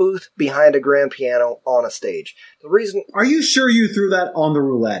phone booth behind a grand piano on a stage. The reason... Are you sure you threw that on the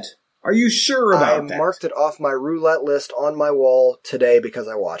roulette? Are you sure about that? I marked it off my roulette list on my wall today because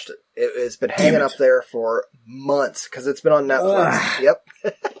I watched it. It's been hanging up there for months because it's been on Netflix. Yep.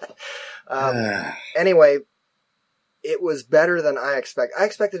 Anyway, it was better than I expected. I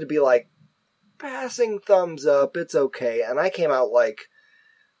expected to be like, passing thumbs up, it's okay. And I came out like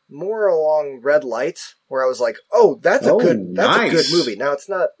more along Red Lights, where I was like, oh, that's a good movie. Now it's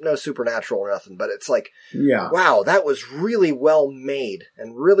no supernatural or nothing, but it's like, wow, that was really well made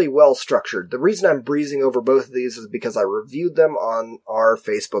and really well structured. The reason I'm breezing over both of these is because I reviewed them on our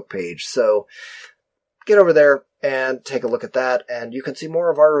Facebook page. So get over there and take a look at that, and you can see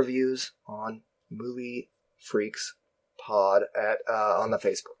more of our reviews on Movie Freaks Pod on the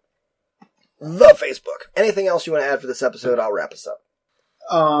Facebook. Anything else you want to add for this episode? I'll wrap us up.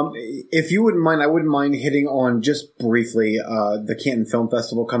 If you wouldn't mind, I wouldn't mind hitting on just briefly the Canton Film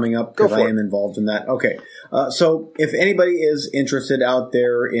Festival coming up, because I am involved in that. Okay. So if anybody is interested out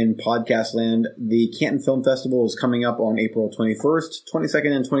there in podcast land, the Canton Film Festival is coming up on April 21st,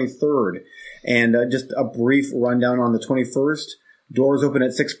 22nd, and 23rd. And just a brief rundown on the 21st. Doors open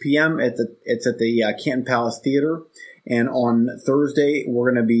at 6 p.m. It's at the Canton Palace Theater. And on Thursday,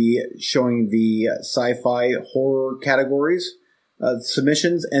 we're going to be showing the sci-fi horror categories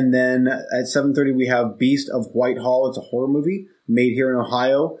submissions. And then at 7:30, we have Beast of Whitehall. It's a horror movie made here in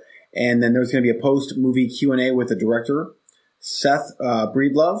Ohio. And then there's going to be a post-movie Q&A with the director, Seth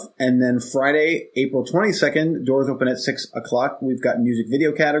Breedlove. And then Friday, April 22nd, doors open at 6 o'clock. We've got music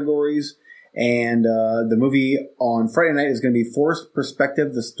video categories. And the movie on Friday night is going to be Forced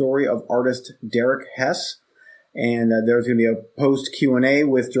Perspective, the story of artist Derek Hess. And there's going to be a post Q&A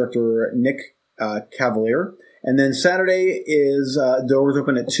with director Nick Cavalier. And then Saturday is doors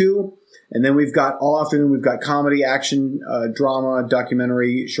open at 2. And then we've got all afternoon, we've got comedy, action, drama,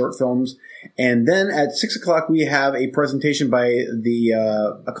 documentary, short films. And then at 6 o'clock, we have a presentation by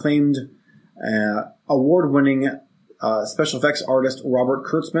the acclaimed award-winning special effects artist Robert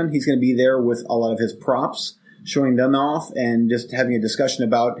Kurtzman. He's going to be there with a lot of his props, showing them off and just having a discussion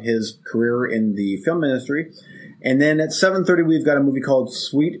about his career in the film industry. And then at 7:30, we've got a movie called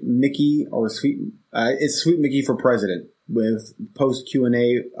Sweet Mickey, it's Sweet Mickey for President, with post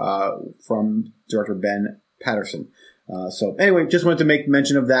Q&A from director Ben Patterson. So anyway, just wanted to make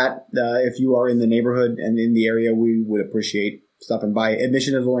mention of that. If you are in the neighborhood and in the area, we would appreciate stopping by.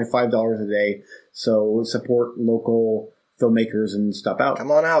 Admission is only $5 a day, so support local filmmakers and stop out. Come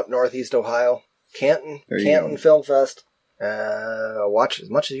on out, Northeast Ohio. Canton Film Fest. Watch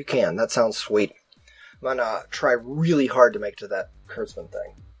as much as you can. That sounds sweet. I'm gonna try really hard to make it to that Kurtzman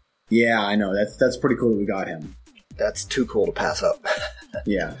thing. Yeah, I know. That's pretty cool that we got him. That's too cool to pass up.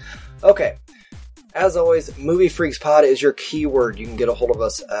 Yeah. Okay. As always, Movie Freaks Pod is your keyword. You can get a hold of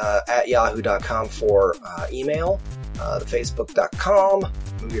us at yahoo.com for email, the facebook.com,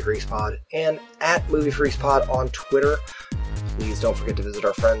 Movie Freaks Pod, and at Movie Freaks Pod on Twitter. Please don't forget to visit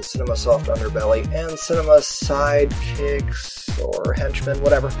our friends Cinema Soft Underbelly and Cinema Sidekicks or Henchmen,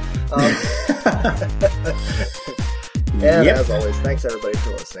 whatever. And as always, thanks everybody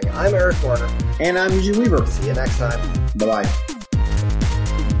for listening. I'm Eric Warner. And I'm Eugene Weaver. See you next time. Bye-bye.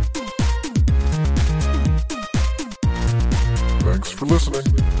 Thanks for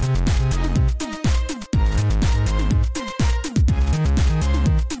listening.